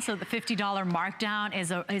right now, so the $50 markdown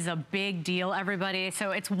is a big deal, everybody.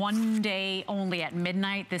 So it's one day only at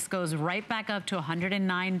midnight. This goes right back up to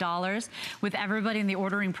 $109 with everybody in the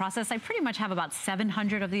ordering process. I pretty much have about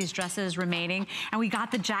 700 of these dresses remaining, and we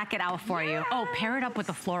got the jacket out for you. Oh, pair it up with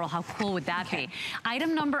the floral. How cool would that be?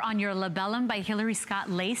 Item number on your LaBellum by Hillary Scott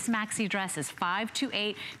lace maxi dress is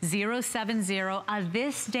 528070. A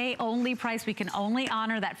this day only price. We can only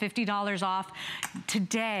honor that $50 off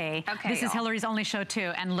today. Okay, this is Hillary's only show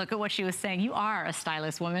too, and look at what she was saying. You are a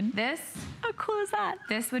stylist woman. How cool is that?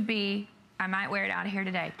 This would be, I might wear it out of here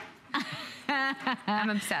today. I'm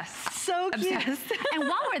obsessed. So cute. Obsessed. And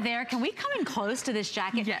while we're there, can we come in close to this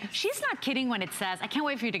jacket? Yes. She's not kidding when it says, I can't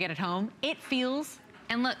wait for you to get it home. It feels,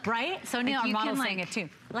 and look, right? Sonia, our model's saying it too.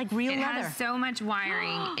 Like real leather. It has so much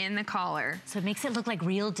wiring in the collar. So it makes it look like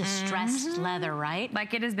real distressed leather, right?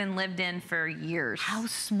 Like it has been lived in for years. How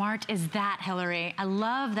smart is that, Hillary? I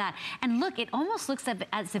love that. And look, it almost looks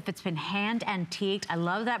as if it's been hand antiqued. I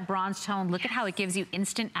love that bronze tone. Look at how it gives you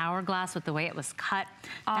instant hourglass with the way it was cut.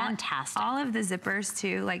 Fantastic. All of the zippers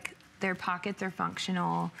too, like their pockets are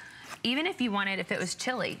functional. Even if you wanted, if it was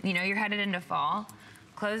chilly, you know, you're headed into fall,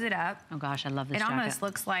 close it up. Oh gosh, I love this jacket. It almost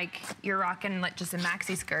looks like you're rocking like just a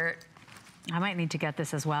maxi skirt. I might need to get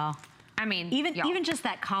this as well. I mean, even just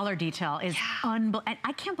that collar detail is unbelievable.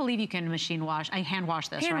 I can't believe you can machine wash. I hand wash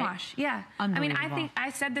this, hand right? Wash, yeah. I mean, I think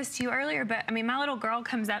I said this to you earlier, but I mean, my little girl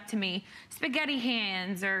comes up to me, spaghetti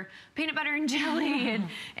hands or peanut butter and jelly,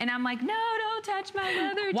 and I'm like, no, don't touch my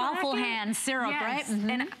leather Waffle jacket. hand syrup, right?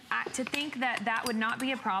 And to think that that would not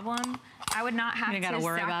be a problem, I would not have to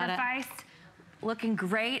sacrifice looking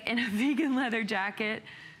great in a vegan leather jacket.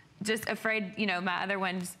 Just afraid, you know, my other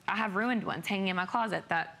ones, I have ruined ones hanging in my closet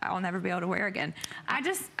that I'll never be able to wear again.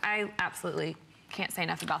 I absolutely can't say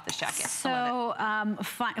enough about this jacket. So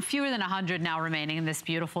fewer than 100 now remaining in this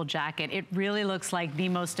beautiful jacket. It really looks like the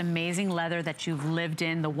most amazing leather that you've lived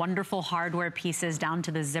in. The wonderful hardware pieces down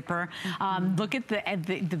to the zipper. Look at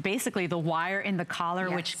the basically the wire in the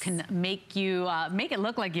collar, which can make you make it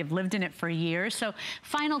look like you've lived in it for years. So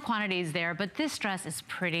final quantities there, but this dress is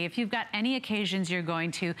pretty. If you've got any occasions you're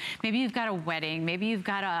going to, maybe you've got a wedding, maybe you've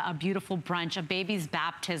got a beautiful brunch, a baby's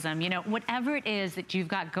baptism, you know, whatever it is that you've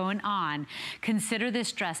got going on, consider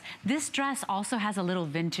this dress. This dress also has a little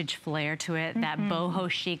vintage flair to it, that boho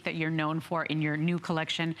chic that you're known for in your new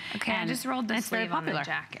collection. Okay, I just rolled the sleeve on the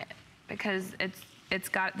jacket because it's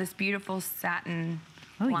got this beautiful satin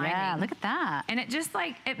lining. Yeah, look at that. And it just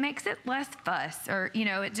like, it makes it less fuss, or you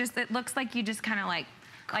know, it looks like you just kind of like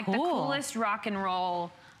the coolest rock and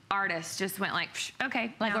roll artist just went like,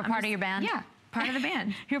 okay. Like we're part of your band? Yeah. Part of the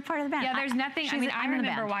band. You're part of the band. Yeah, there's nothing. I mean, I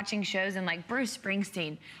remember watching shows and like Bruce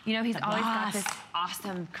Springsteen. You know, he's always got this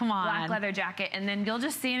awesome black leather jacket, and then you'll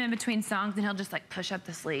just see him in between songs, and he'll just like push up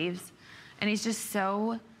the sleeves, and he's just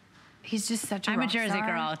such a I'm a Jersey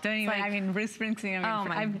girl. Don't even, I mean, Bruce Springsteen. I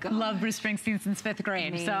mean, I've loved Bruce Springsteen since 5th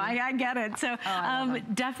grade, so I get it. So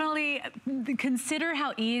definitely consider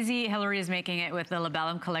how easy Hillary is making it with the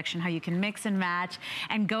LaBellum collection, how you can mix and match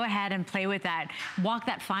and go ahead and play with that. Walk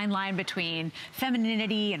that fine line between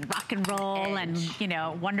femininity and rock and roll and, you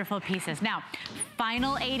know, wonderful pieces. Now,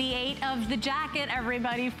 final 88 of the jacket,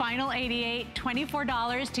 everybody. Final 88,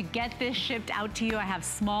 $24 to get this shipped out to you. I have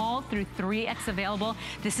small through 3X available.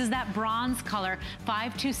 This is that bronze color.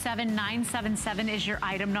 527977 is your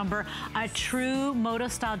item number. A true moto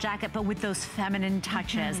style jacket, but with those feminine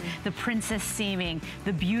touches, the princess seaming,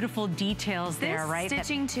 the beautiful details there, right?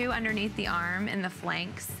 Stitching too underneath the arm and the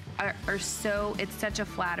flanks are so, it's such a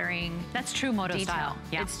flattering That's true moto detail. style.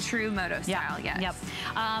 Yep. It's true moto style, yes. Yep.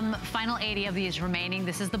 Final 80 of these remaining.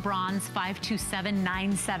 This is the bronze.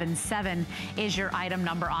 527977 is your item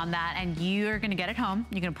number on that, and you're gonna get it home.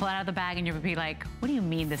 You're gonna pull it out of the bag and you're gonna be like, what do you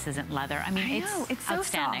mean this isn't leather? I mean, it's so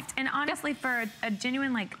outstanding. soft. And honestly, for a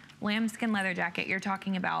genuine like lambskin leather jacket, you're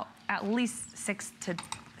talking about at least $600 to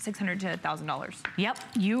 $1,000. Yep,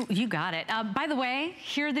 you got it. By the way,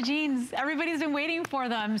 here are the jeans. Everybody's been waiting for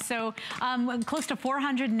them. So close to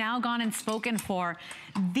 400 now gone and spoken for.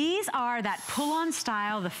 These are that pull-on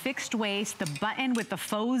style, the fixed waist, the button with the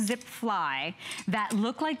faux zip fly that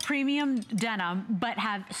look like premium denim, but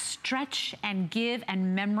have stretch and give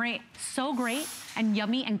and memory so great and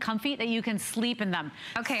yummy and comfy that you can sleep in them.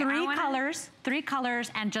 Okay, three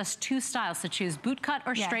colors and just 2 styles to choose: boot cut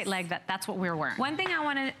or straight leg. That's what we're wearing. One thing I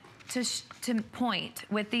wanted to point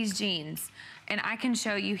with these jeans, and I can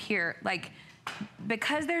show you here, like,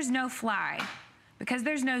 because there's no fly, because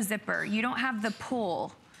there's no zipper, you don't have the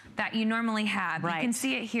pull that you normally have. Right. You can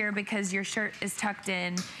see it here because your shirt is tucked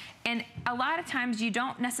in. And a lot of times you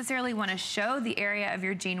don't necessarily want to show the area of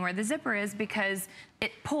your jean where the zipper is because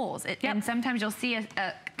it pulls. And sometimes you'll see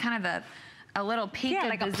a kind of a little peek of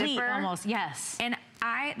like the a pleat zipper. Almost, yes. And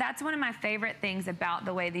that's one of my favorite things about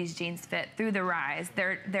the way these jeans fit through the rise.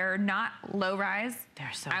 They're not low rise.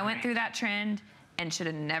 They're so I went through that trend and should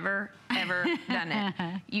have never, ever done it.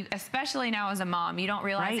 Especially now as a mom, you don't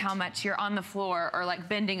realize how much you're on the floor or like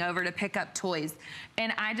bending over to pick up toys.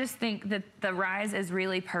 And I just think that the rise is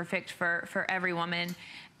really perfect for every woman.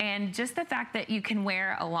 And just the fact that you can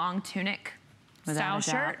wear a long tunic style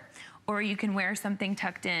shirt, or you can wear something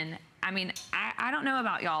tucked in. I mean, I don't know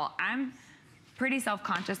about y'all. I'm pretty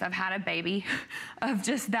self-conscious. I've had a baby of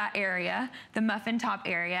just that area, the muffin top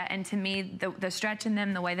area, and to me, the stretch in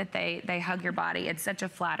them, the way that they hug your body, it's such a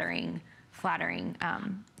flattering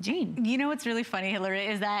jean. You know what's really funny, Hillary,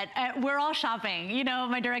 is that we're all shopping. You know,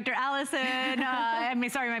 my director, Allison,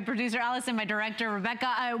 my producer, Allison, my director,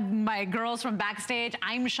 Rebecca, my girls from backstage,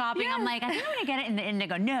 I'm shopping. Yes. I'm like, I think I'm gonna get it in the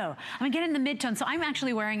indigo. No, I'm gonna get it in the mid-tone. So I'm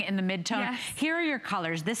actually wearing it in the mid-tone. Yes. Here are your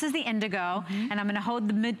colors. This is the indigo, and I'm gonna hold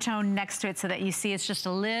the mid-tone next to it so that you see it's just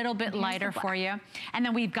a little bit lighter for you. And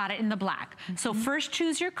then we've got it in the black. So first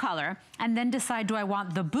choose your color, and then decide, do I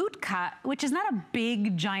want the boot cut, which is not a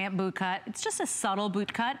big, giant boot cut. It's just a subtle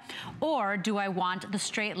boot cut. Or do I want the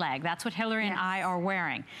straight leg? That's what Hillary and I are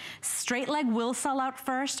wearing. Straight leg will sell out out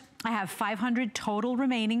first. I have 500 total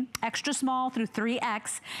remaining, extra small through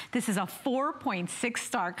 3X. This is a 4.6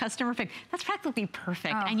 star customer pick. That's practically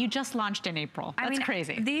perfect. And you just launched in April. That's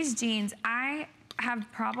crazy. These jeans, I have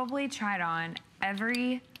probably tried on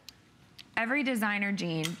every designer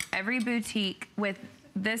jean, every boutique with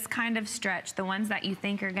this kind of stretch, the ones that you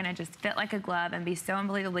think are gonna just fit like a glove and be so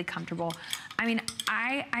unbelievably comfortable. I mean,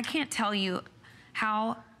 I can't tell you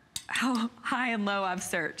how high and low I've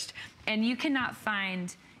searched. And you cannot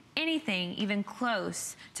find anything even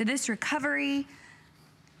close to this recovery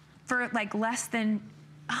for like less than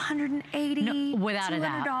 $180, without a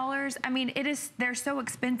doubt. $200. I mean, they're so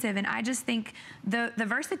expensive, and I just think the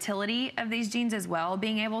versatility of these jeans as well,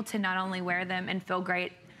 being able to not only wear them and feel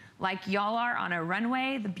great like y'all are on a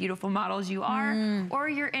runway, the beautiful models you are, or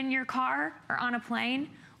you're in your car or on a plane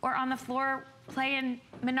or on the floor playing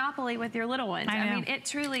Monopoly with your little ones. I mean, it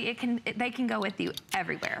truly, they can go with you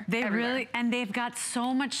everywhere. They really, and they've got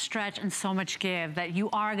so much stretch and so much give that you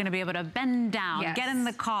are gonna be able to bend down, get in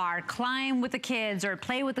the car, climb with the kids or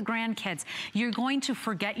play with the grandkids. You're going to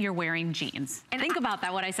forget you're wearing jeans. And think about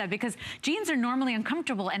that, what I said, because jeans are normally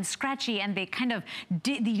uncomfortable and scratchy and they kind of,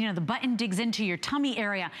 you know, the button digs into your tummy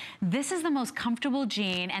area. This is the most comfortable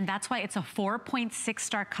jean, and that's why it's a 4.6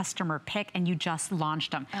 star customer pick, and you just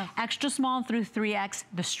launched them. Extra small through 3X.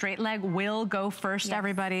 The straight leg will go first,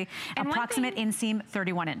 everybody. And approximate inseam,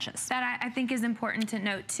 31 inches. That I think is important to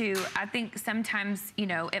note too. I think sometimes, you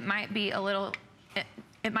know, it might be a little,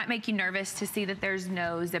 it might make you nervous to see that there's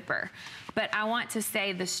no zipper. But I want to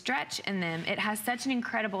say the stretch in them, it has such an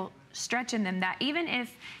incredible stretch in them that even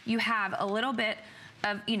if you have a little bit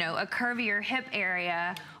of, you know, a curvier hip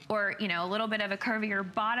area or, you know, a little bit of a curvier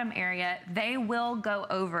bottom area, they will go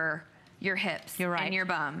over your hips and your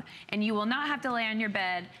bum. And you will not have to lay on your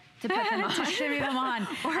bed to put them on. To shimmy them on,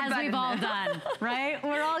 as we've all done, right?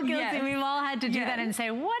 We're all guilty. We've all had to do that and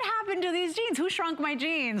say, what happened to these jeans? Who shrunk my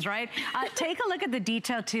jeans, right? Take a look at the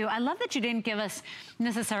detail too. I love that you didn't give us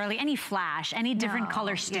necessarily any flash, any different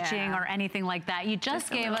color stitching or anything like that. You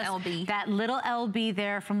just gave us that little LB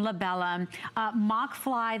there from LaBellum. Mock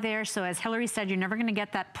fly there, so as Hillary said, you're never gonna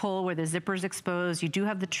get that pull where the zipper's exposed. You do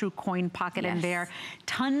have the true coin pocket in there.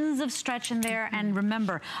 Tons of stretch in there, and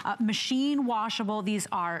remember, machine washable. These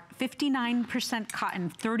are 59%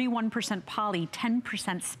 cotton, 31% poly, 10%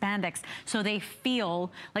 spandex. So they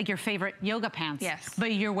feel like your favorite yoga pants.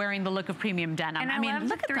 But you're wearing the look of premium denim. And I mean,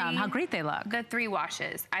 look at them, how great they look. The 3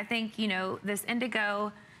 washes. I think, you know, this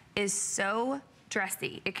indigo is so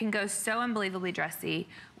dressy. It can go so unbelievably dressy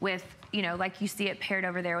with, you know, like you see it paired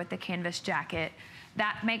over there with the canvas jacket.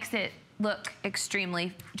 That makes it look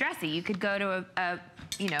extremely dressy. You could go to a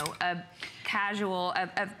you know, a casual,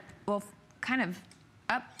 well, kind of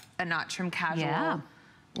up a notch from casual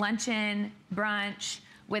luncheon, brunch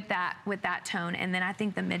with that tone. And then I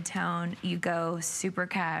think the mid-tone, you go super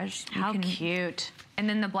cash. How cute. And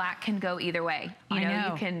then the black can go either way. You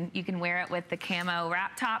know, you can wear it with the camo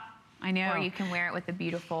wrap top. I know. Or you can wear it with the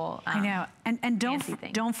beautiful I know. And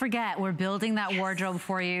don't forget, we're building that wardrobe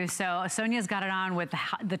for you. So Sonia's got it on with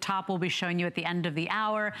the top we'll be showing you at the end of the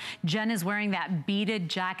hour. Jen is wearing that beaded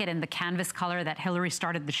jacket in the canvas color that Hillary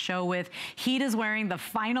started the show with. Heat is wearing the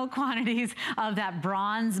final quantities of that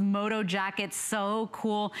bronze moto jacket. So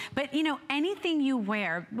cool. But you know, anything you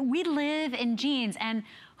wear, we live in jeans, and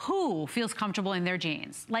who feels comfortable in their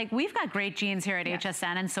jeans? Like, we've got great jeans here at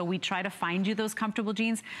HSN, and so we try to find you those comfortable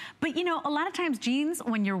jeans. But you know, a lot of times jeans,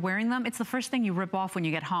 when you're wearing them, it's the first thing you rip off when you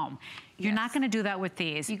get home. You're not gonna do that with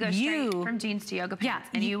these. You go straight from jeans to yoga pants,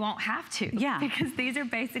 and you won't have to. Because these are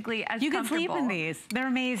basically as You can sleep in these. They're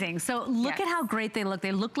amazing. So look at how great they look.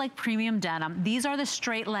 They look like premium denim. These are the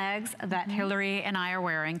straight legs that Hillary and I are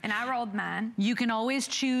wearing. And I rolled mine. You can always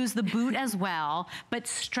choose the boot as well, but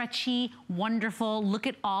stretchy, wonderful. Look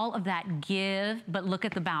at all of that give, but look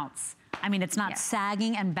at the bounce. I mean, it's not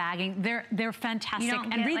sagging and bagging. They're fantastic. You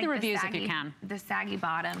don't and get, read like, the reviews if you can. The saggy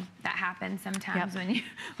bottom that happens sometimes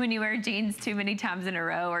when you wear jeans too many times in a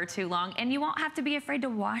row or too long. And you won't have to be afraid to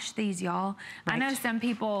wash these, y'all. I know some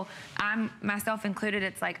people, myself included,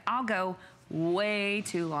 it's like, I'll go way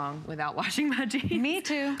too long without washing my jeans. Me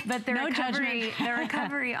too. But the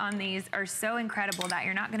recovery on these are so incredible that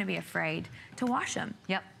you're not going to be afraid to wash them.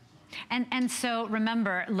 And so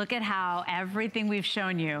remember, look at how everything we've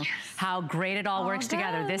shown you, how great it all works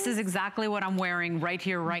together. This is exactly what I'm wearing right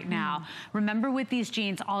here, right now. Remember, with these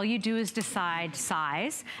jeans, all you do is decide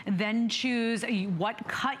size, then choose what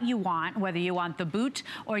cut you want, whether you want the boot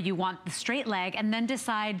or you want the straight leg, and then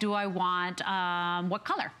decide, do I want what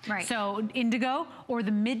color? Right. So indigo or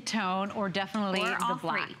the mid-tone, or definitely the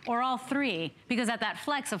black. Or all three, because at that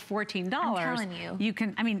flex of $14, I'm telling you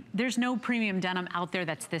can, I mean, there's no premium denim out there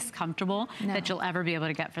that's this comfortable that you'll ever be able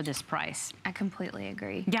to get for this price. I completely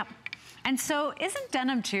agree. Yep. And so isn't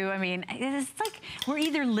denim too, I mean, it's like we're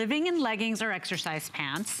either living in leggings or exercise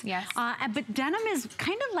pants. Yes. But denim is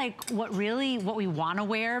kind of like what we want to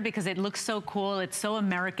wear because it looks so cool, it's so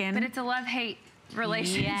American. But it's a love-hate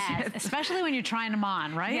relationship. Yes, especially when you're trying them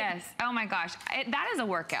on, right? Yes. Oh my gosh, that is a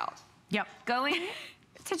workout. Yep. Going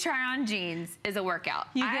to try on jeans is a workout.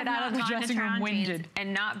 You get out of the dressing room winded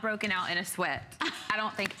and not broken out in a sweat. I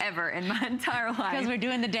don't think ever in my entire life. Because we're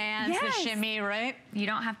doing the dance, the shimmy, right? You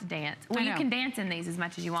don't have to dance. Well, you can dance in these as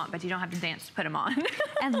much as you want, but you don't have to dance to put them on.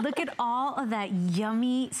 And look at all of that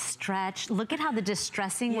yummy stretch. Look at how the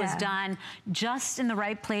distressing was done just in the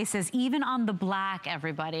right places, even on the black,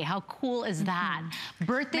 everybody. How cool is that?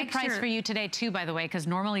 Birthday price for you today, too, by the way, because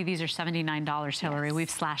normally these are $79, Hillary. We've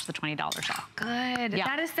slashed the $20 off. Good.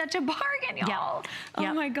 That is such a bargain, y'all.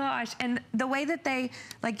 Oh my gosh. And the way that they,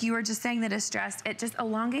 like you were just saying, the distressed, it just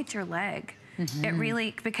elongates your leg. It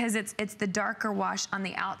really, because it's the darker wash on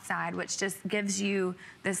the outside, which just gives you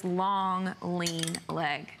this long, lean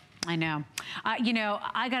leg. I know. You know,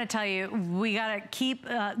 I gotta tell you, we gotta keep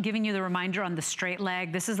giving you the reminder on the straight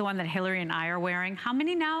leg. This is the one that Hillary and I are wearing. How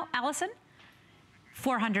many now, Allison?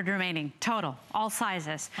 400 remaining total, all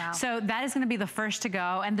sizes. Wow. So that is gonna be the first to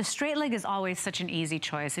go. And the straight leg is always such an easy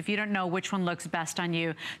choice. If you don't know which one looks best on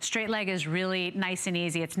you, straight leg is really nice and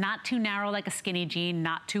easy. It's not too narrow like a skinny jean,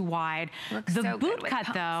 not too wide. The boot cut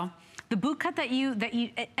though, the boot cut that you,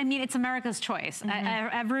 I mean, it's America's choice.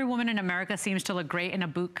 Every woman in America seems to look great in a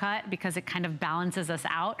boot cut because it kind of balances us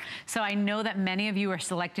out. So I know that many of you are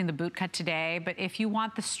selecting the boot cut today, but if you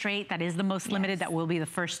want the straight, that is the most limited, that will be the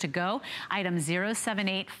first to go. Item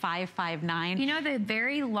 078559. You know, the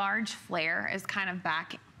very large flare is kind of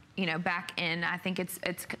back, you know, back in. I think it's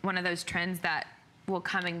one of those trends that will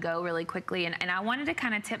come and go really quickly. And I wanted to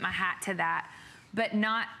kind of tip my hat to that, but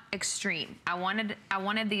not extreme. I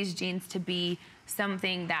wanted these jeans to be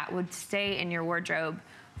something that would stay in your wardrobe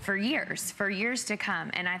for years to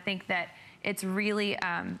come. And I think that it's really,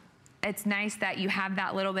 it's nice that you have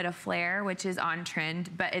that little bit of flare, which is on trend,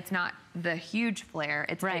 but it's not the huge flare.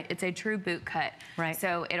 It's it's a true boot cut. Right.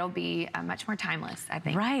 So it'll be much more timeless, I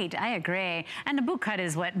think. Right, I agree. And the boot cut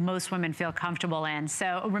is what most women feel comfortable in.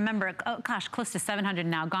 So remember, oh gosh, close to 700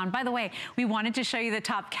 now gone. By the way, we wanted to show you the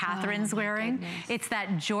top Catherine's wearing. Goodness. It's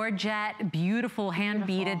that Georgette, beautiful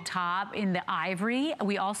hand-beaded top in the ivory.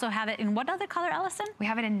 We also have it in what other color, Allison? We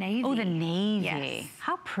have it in navy. Oh, the navy. Yes.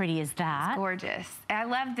 How pretty is that? It's gorgeous. I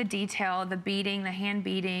love the detail, the beading, the hand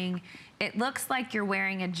beading. It looks like you're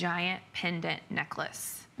wearing a giant pendant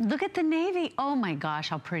necklace. Look at the navy. Oh my gosh,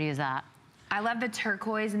 how pretty is that? I love the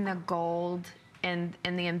turquoise and the gold and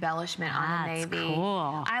the embellishment on the navy. That's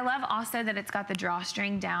cool. I love also that it's got the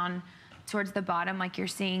drawstring down towards the bottom, like you're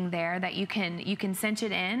seeing there, that you can cinch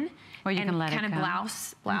it in, or you can let kind of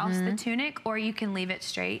blouse the tunic, or you can leave it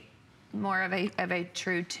straight, more of a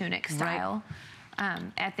true tunic style.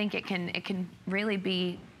 I think it can really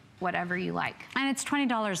be whatever you like. And it's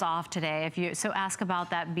 $20 off today. So ask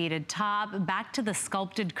about that beaded top. Back to the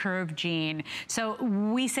sculpted curve jean. So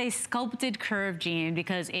we say sculpted curve jean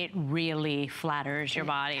because it really flatters your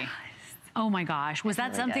body. Oh my gosh, was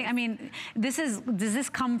that something? I mean, does this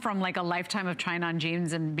come from like a lifetime of trying on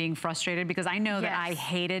jeans and being frustrated? Because I know that I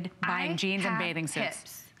hated buying jeans and bathing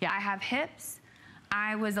suits. I have hips.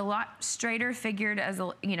 I was a lot straighter figured as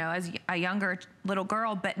a younger little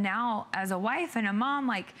girl, but now as a wife and a mom,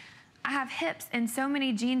 like, I have hips and so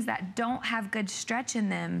many jeans that don't have good stretch in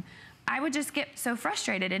them. I would just get so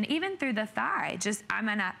frustrated, and even through the thigh.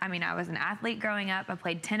 I was an athlete growing up. I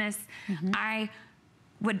played tennis. I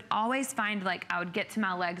would always find, like, I would get to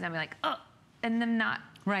my legs and I'd be like, oh, and then not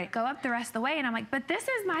go up the rest of the way. And I'm like, but this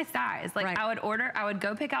is my size. Like, I would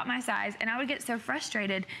go pick out my size, and I would get so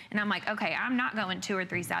frustrated. And I'm like, okay, I'm not going 2 or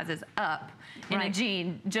 3 sizes up in a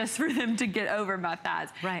jean just for them to get over my thighs.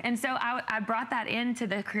 And so I brought that into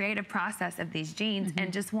the creative process of these jeans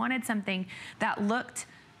and just wanted something that looked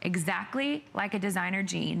exactly like a designer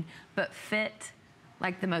jean, but fit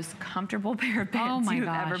like the most comfortable pair of pants you've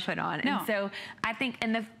ever put on. And so I think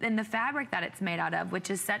in the fabric that it's made out of,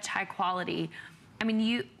 which is such high quality, I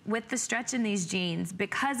mean, with the stretch in these jeans,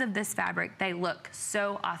 because of this fabric, they look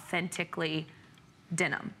so authentically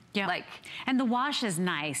denim. Yeah, and the wash is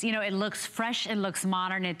nice. You know, it looks fresh, it looks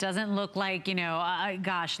modern. It doesn't look like, you know,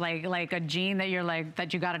 gosh, like a jean that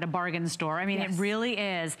you got at a bargain store. I mean, it really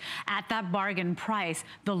is at that bargain price,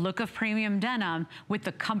 the look of premium denim with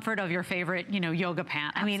the comfort of your favorite, you know, yoga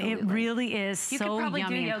pant. Absolutely. I mean, it really is so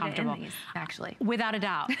yummy and comfortable. In these, actually. Without a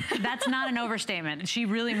doubt. That's not an overstatement. She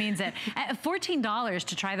really means it. At $14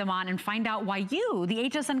 to try them on and find out why you, the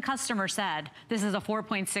HSN customer, said this is a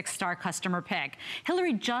 4.6-star customer pick.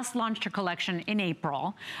 Hillary just launched her collection in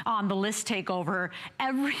April. The list takeover,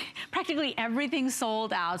 practically everything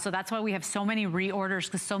sold out. So that's why we have so many reorders,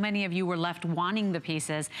 because so many of you were left wanting the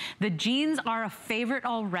pieces. The jeans are a favorite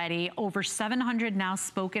already. Over 700 now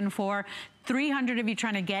spoken for. 300 of you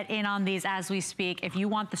trying to get in on these as we speak. If you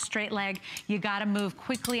want the straight leg, you gotta move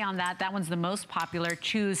quickly on that. That one's the most popular.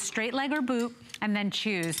 Choose straight leg or boot, and then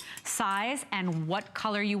choose size and what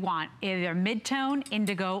color you want, either mid-tone,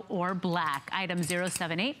 indigo, or black. Item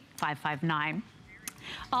 078559.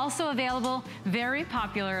 Also available, very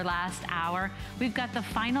popular last hour, we've got the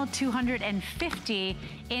final 250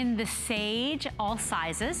 in the sage, all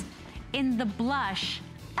sizes, in the blush,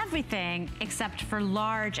 everything except for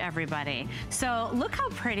large, everybody. So look how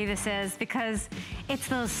pretty this is, because it's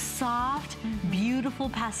those soft, beautiful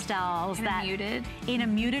pastels in a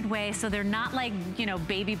muted way. So they're not like, you know,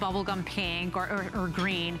 baby bubblegum pink or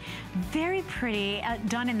green. Very pretty,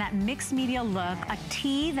 done in that mixed media look. A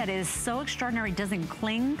tee that is so extraordinary, doesn't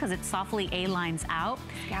cling because it softly A-lines out.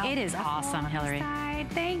 It is awesome, Hillary.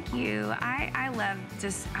 Thank you. I love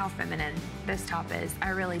just how feminine this top is. I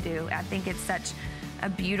really do. I think it's such a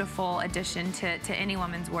beautiful addition to any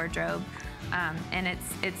woman's wardrobe. And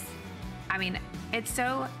I mean, it's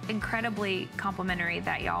so incredibly complimentary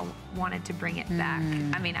that y'all wanted to bring it back.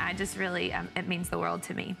 I mean, I just really, it means the world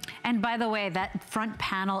to me. And by the way, that front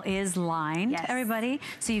panel is lined, everybody.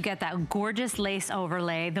 So you get that gorgeous lace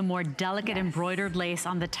overlay, the more delicate embroidered lace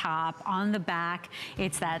on the top, on the back.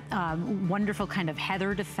 It's that wonderful kind of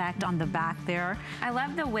heathered effect on the back there. I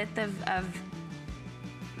love the width of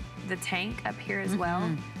the tank up here as well.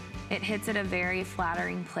 It hits at a very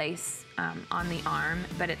flattering place on the arm,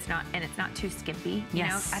 but it's not too skimpy. You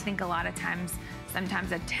know, I think a lot of times,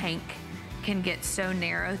 sometimes a tank can get so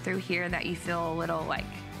narrow through here that you feel a little like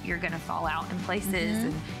you're gonna fall out in places.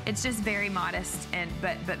 And it's just very modest,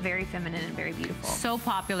 but very feminine and very beautiful. So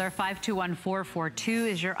popular. 521442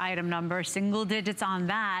 is your item number, single digits on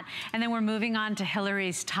that. And then we're moving on to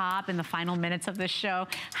Hillary's top in the final minutes of this show.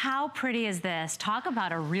 How pretty is this? Talk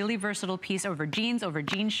about a really versatile piece over jeans, over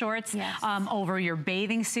jean shorts, over your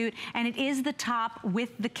bathing suit. And it is the top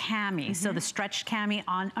with the cami. So the stretched cami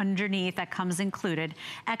on underneath that comes included.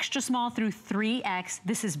 Extra small through 3X.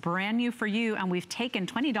 This is brand new for you, and we've taken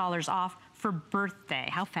 $20 off for birthday.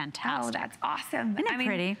 How fantastic. Oh, that's awesome. Isn't it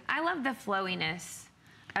pretty? I love the flowiness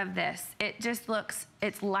of this. It just looks,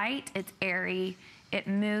 it's light, it's airy, it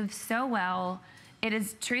moves so well. It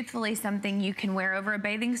is truthfully something you can wear over a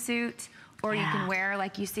bathing suit, or you can wear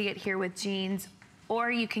like you see it here with jeans, or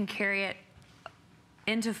you can carry it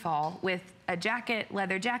into fall with a jacket,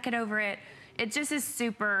 leather jacket over it. It just is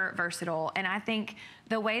super versatile. And I think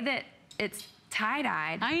the way that it's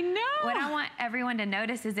tie-dyed. I know. What I want everyone to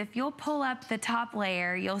notice is if you'll pull up the top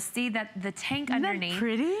layer, you'll see that the tank underneath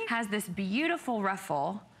has this beautiful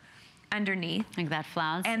ruffle underneath. Like that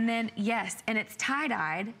flounce. And then, and it's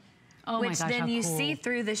tie-dyed, which then you see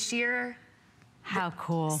through the sheer. How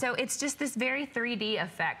cool. So it's just this very 3D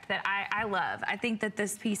effect that I love. I think that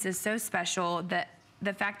this piece is so special, that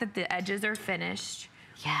the fact that the edges are finished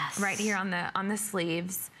right here on the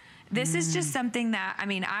sleeves. This is just something that, I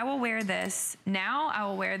mean, I will wear this now. I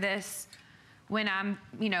will wear this when I'm,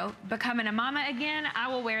 you know, becoming a mama again. I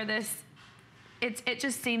will wear this. It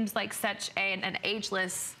just seems like such an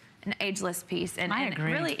ageless piece, and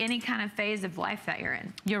really any kind of phase of life that you're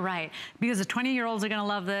in. You're right, because the 20-year-olds are gonna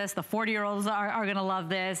love this, the 40-year-olds are gonna love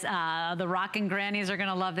this, the rockin' grannies are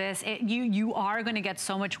gonna love this. You are gonna get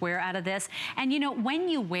so much wear out of this, and you know, when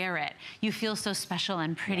you wear it, you feel so special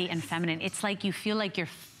and pretty and feminine. It's like you feel like you're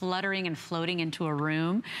fluttering and floating into a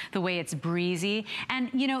room, the way it's breezy. And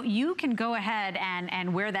you know, you can go ahead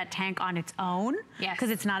and wear that tank on its own, because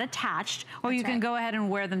it's not attached, or you can go ahead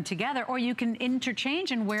and wear them together, or you can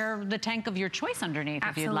interchange and wear the tank of your choice underneath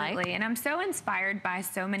if you'd like. Absolutely, and I'm so inspired by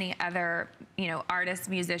so many other, you know, artists,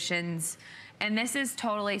 musicians, and this is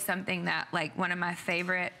totally something that, like, one of my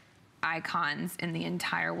favorite icons in the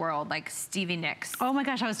entire world, like Stevie Nicks. Oh my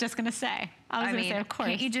gosh, I was just gonna say. I was gonna say, of course.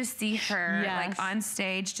 Can't you just see her like on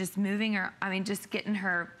stage, just moving her, I mean, just getting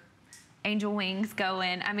her angel wings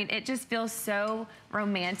going. I mean, it just feels so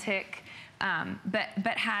romantic,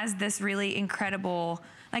 but has this really incredible,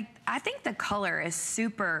 like, I think the color is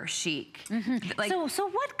super chic. Like, so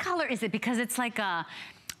what color is it? Because it's like a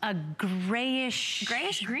grayish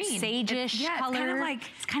green, sage-ish color.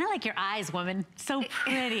 It's kind of like your eyes, woman. So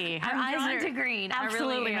pretty. Her eyes drawn are to green.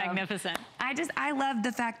 absolutely magnificent. I love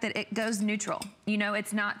the fact that it goes neutral. You know,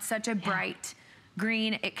 it's not such a bright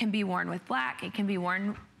green. It can be worn with black. It can be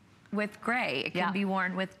worn with gray. It can be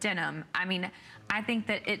worn with denim. I mean, I think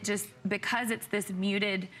that it just, because it's this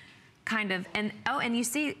muted kind of, and you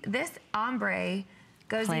see this ombre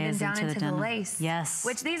goes even down into the lace. Yes.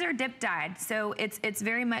 Which these are dip dyed, so it's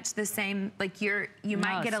very much the same. Like you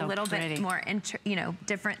might get a little bit more,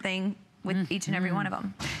 different thing with each and every one of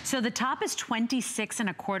them. So the top is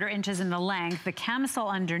 26¼ inches in the length. The camisole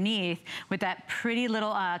underneath with that pretty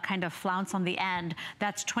little kind of flounce on the end,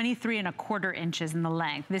 that's 23¼ inches in the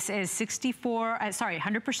length. This is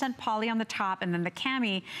 100% poly on the top, and then the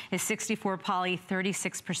cami is 64 poly,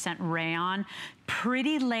 36% rayon.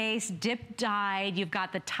 Pretty lace, dip dyed. You've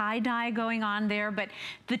got the tie-dye going on there, but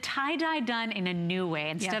the tie-dye done in a new way.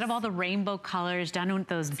 Instead of all the rainbow colors, done with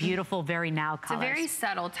those beautiful, very now colors. It's a very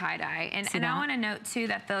subtle tie-dye. And I want to note, too,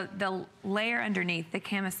 that the layer underneath, the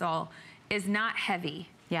camisole, is not heavy.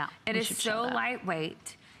 Yeah, it is so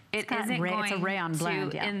lightweight. It isn't going it's a rayon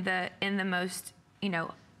blend, in the most,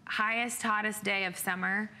 highest, hottest day of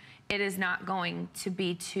summer, it is not going to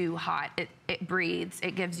be too hot. It breathes.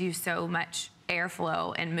 It gives you so much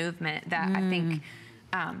airflow and movement that I think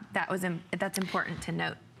that's important to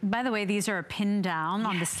note. By the way, these are pinned down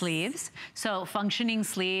on the sleeves. So functioning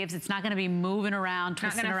sleeves, it's not gonna be moving around,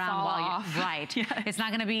 twisting around while you're, right. It's not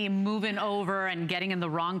gonna be moving over and getting in the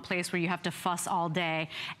wrong place where you have to fuss all day.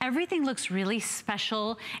 Everything looks really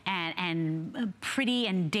special and pretty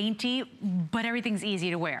and dainty, but everything's easy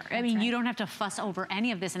to wear. I mean, you don't have to fuss over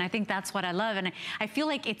any of this, and I think that's what I love. And I feel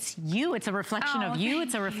like it's you, it's a reflection of you,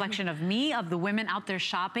 it's a reflection of me, of the women out there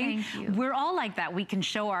shopping. Thank you. We're all like that. We can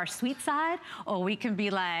show our sweet side, or we can be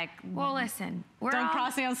like, well, listen, don't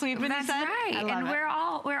cross me on sweet. That's right, and we're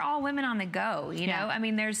all women on the go. You know, I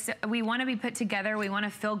mean, we want to be put together. We want to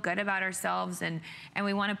feel good about ourselves, and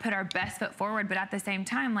we want to put our best foot forward. But at the same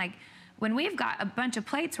time, like, when we've got a bunch of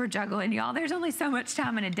plates we're juggling, y'all, there's only so much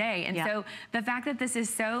time in a day, and so the fact that this is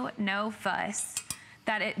so no fuss,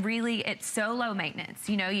 that it's so low maintenance.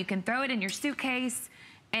 You know, you can throw it in your suitcase,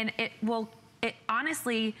 and it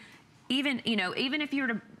honestly, even if you were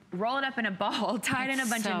to roll it up in a ball, tie it in a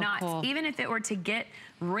bunch of knots, even if it were to get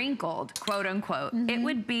wrinkled, quote unquote, it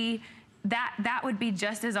would be, that would be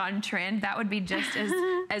just as on trend. That would be just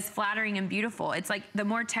as flattering and beautiful. It's like the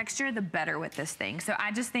more texture, the better with this thing. So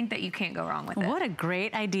I just think that you can't go wrong with it. What a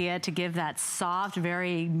great idea to give that soft,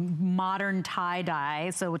 very modern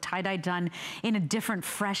tie-dye. So tie-dye done in a different,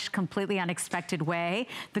 fresh, completely unexpected way.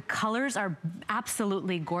 The colors are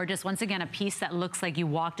absolutely gorgeous. Once again, a piece that looks like you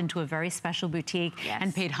walked into a very special boutique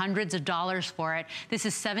and paid hundreds of dollars for it. This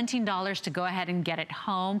is $17 to go ahead and get it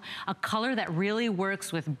home. A color that really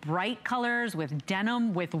works with bright colors, with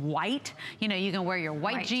denim, with white. You know, you can wear your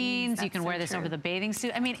white jeans, you can wear this over the bathing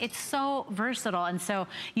suit. I mean, it's so versatile, and so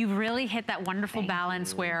you've really hit that wonderful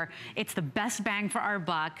balance where it's the best bang for our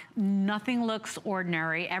buck. Nothing looks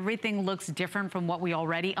ordinary. Everything looks different from what we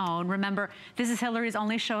already own. Remember, this is Hillary's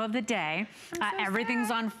only show of the day.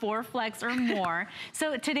 Everything's on 4 flex or more.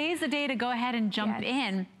 So today's the day to go ahead and jump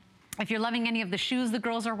in. If you're loving any of the shoes the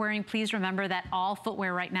girls are wearing, please remember that all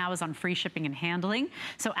footwear right now is on free shipping and handling.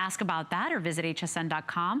 So ask about that or visit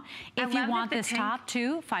hsn.com. If you want this top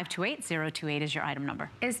too, 528-028 is your item number.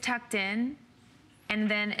 Is tucked in, and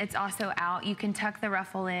then it's also out. You can tuck the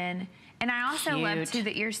ruffle in. And I also love too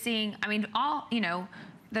that you're seeing, I mean,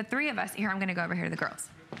 the 3 of us here, I'm gonna go over here to the girls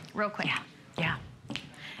real quick. Yeah.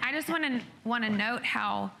 I just wanna note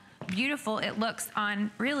how beautiful it looks on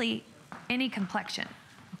really any complexion.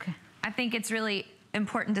 I think it's really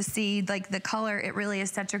important to see, like, the color. It really is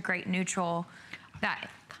such a great neutral that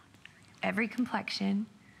every complexion,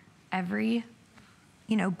 every,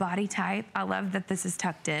 body type. I love that this is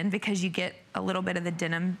tucked in because you get a little bit of the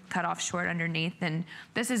denim cut off short underneath. And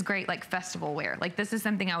this is great, like, festival wear. Like, this is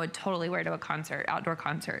something I would totally wear to a concert, outdoor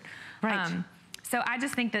concert. Right. So I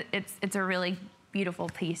just think that it's a really beautiful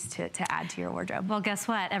piece to add to your wardrobe. Well, guess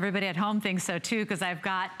what? Everybody at home thinks so too, because I've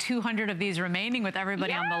got 200 of these remaining with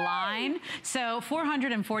everybody on the line. So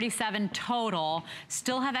 447 total.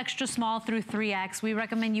 Still have extra small through 3X. We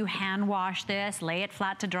recommend you hand wash this, lay it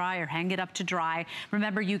flat to dry or hang it up to dry.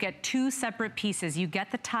 Remember, you get 2 separate pieces. You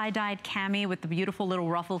get the tie-dyed cami with the beautiful little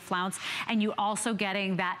ruffle flounce, and you also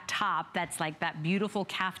getting that top that's like that beautiful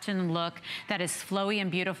caftan look that is flowy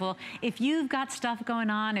and beautiful. If you've got stuff going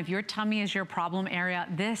on, if your tummy is your problem area,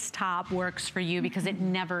 this top works for you because it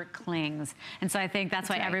never clings. And so I think that's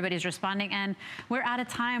why everybody's responding. And we're out of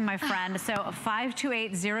time, my friend. So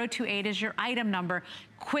 528028 is your item number.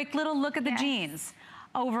 Quick little look at the jeans.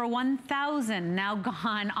 Over 1,000 now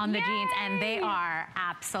gone on the jeans, and they are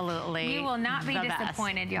absolutely You will not be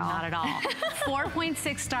disappointed, y'all. Not at all.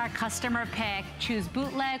 4.6 star customer pick. Choose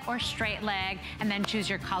bootleg or straight leg, and then choose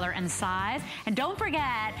your color and size. And don't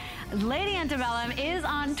forget, Lady Antebellum is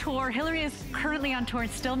on tour. Hillary is currently on tour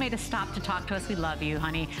and still made a stop to talk to us. We love you,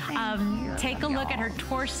 honey. Take a look at her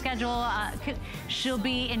tour schedule. She'll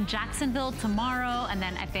be in Jacksonville tomorrow, and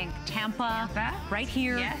then I think Tampa. Right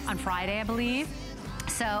here on Friday, I believe.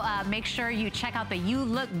 So make sure you check out the You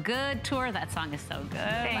Look Good tour. That song is so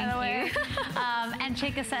good, by the way. And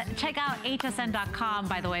check out hsn.com,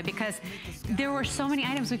 by the way, because there were so many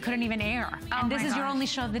items we couldn't even air. And this is your only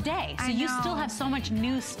show of the day. So you still have so much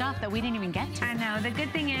new stuff that we didn't even get to. I know. The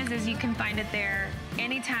good thing is you can find it there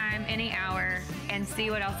anytime, any hour, and see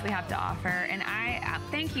what else we have to offer. And I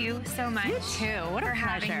thank you so much for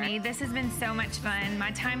having me. This has been so much fun.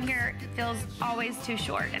 My time here feels always too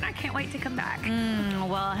short, and I can't wait to come back.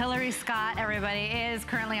 Well, Hillary Scott, everybody, is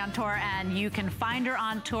currently on tour, and you can find her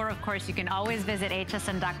on tour. Of course, you can always visit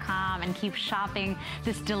hsn.com and keep shopping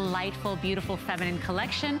this delightful, beautiful feminine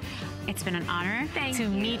collection. It's been an honor to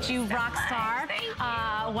meet you, rock star.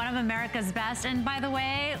 One of America's best. And by the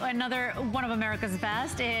way, another one of America's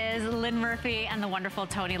best is Lynn Murphy and the wonderful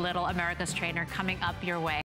Tony Little, America's Trainer, coming up your way.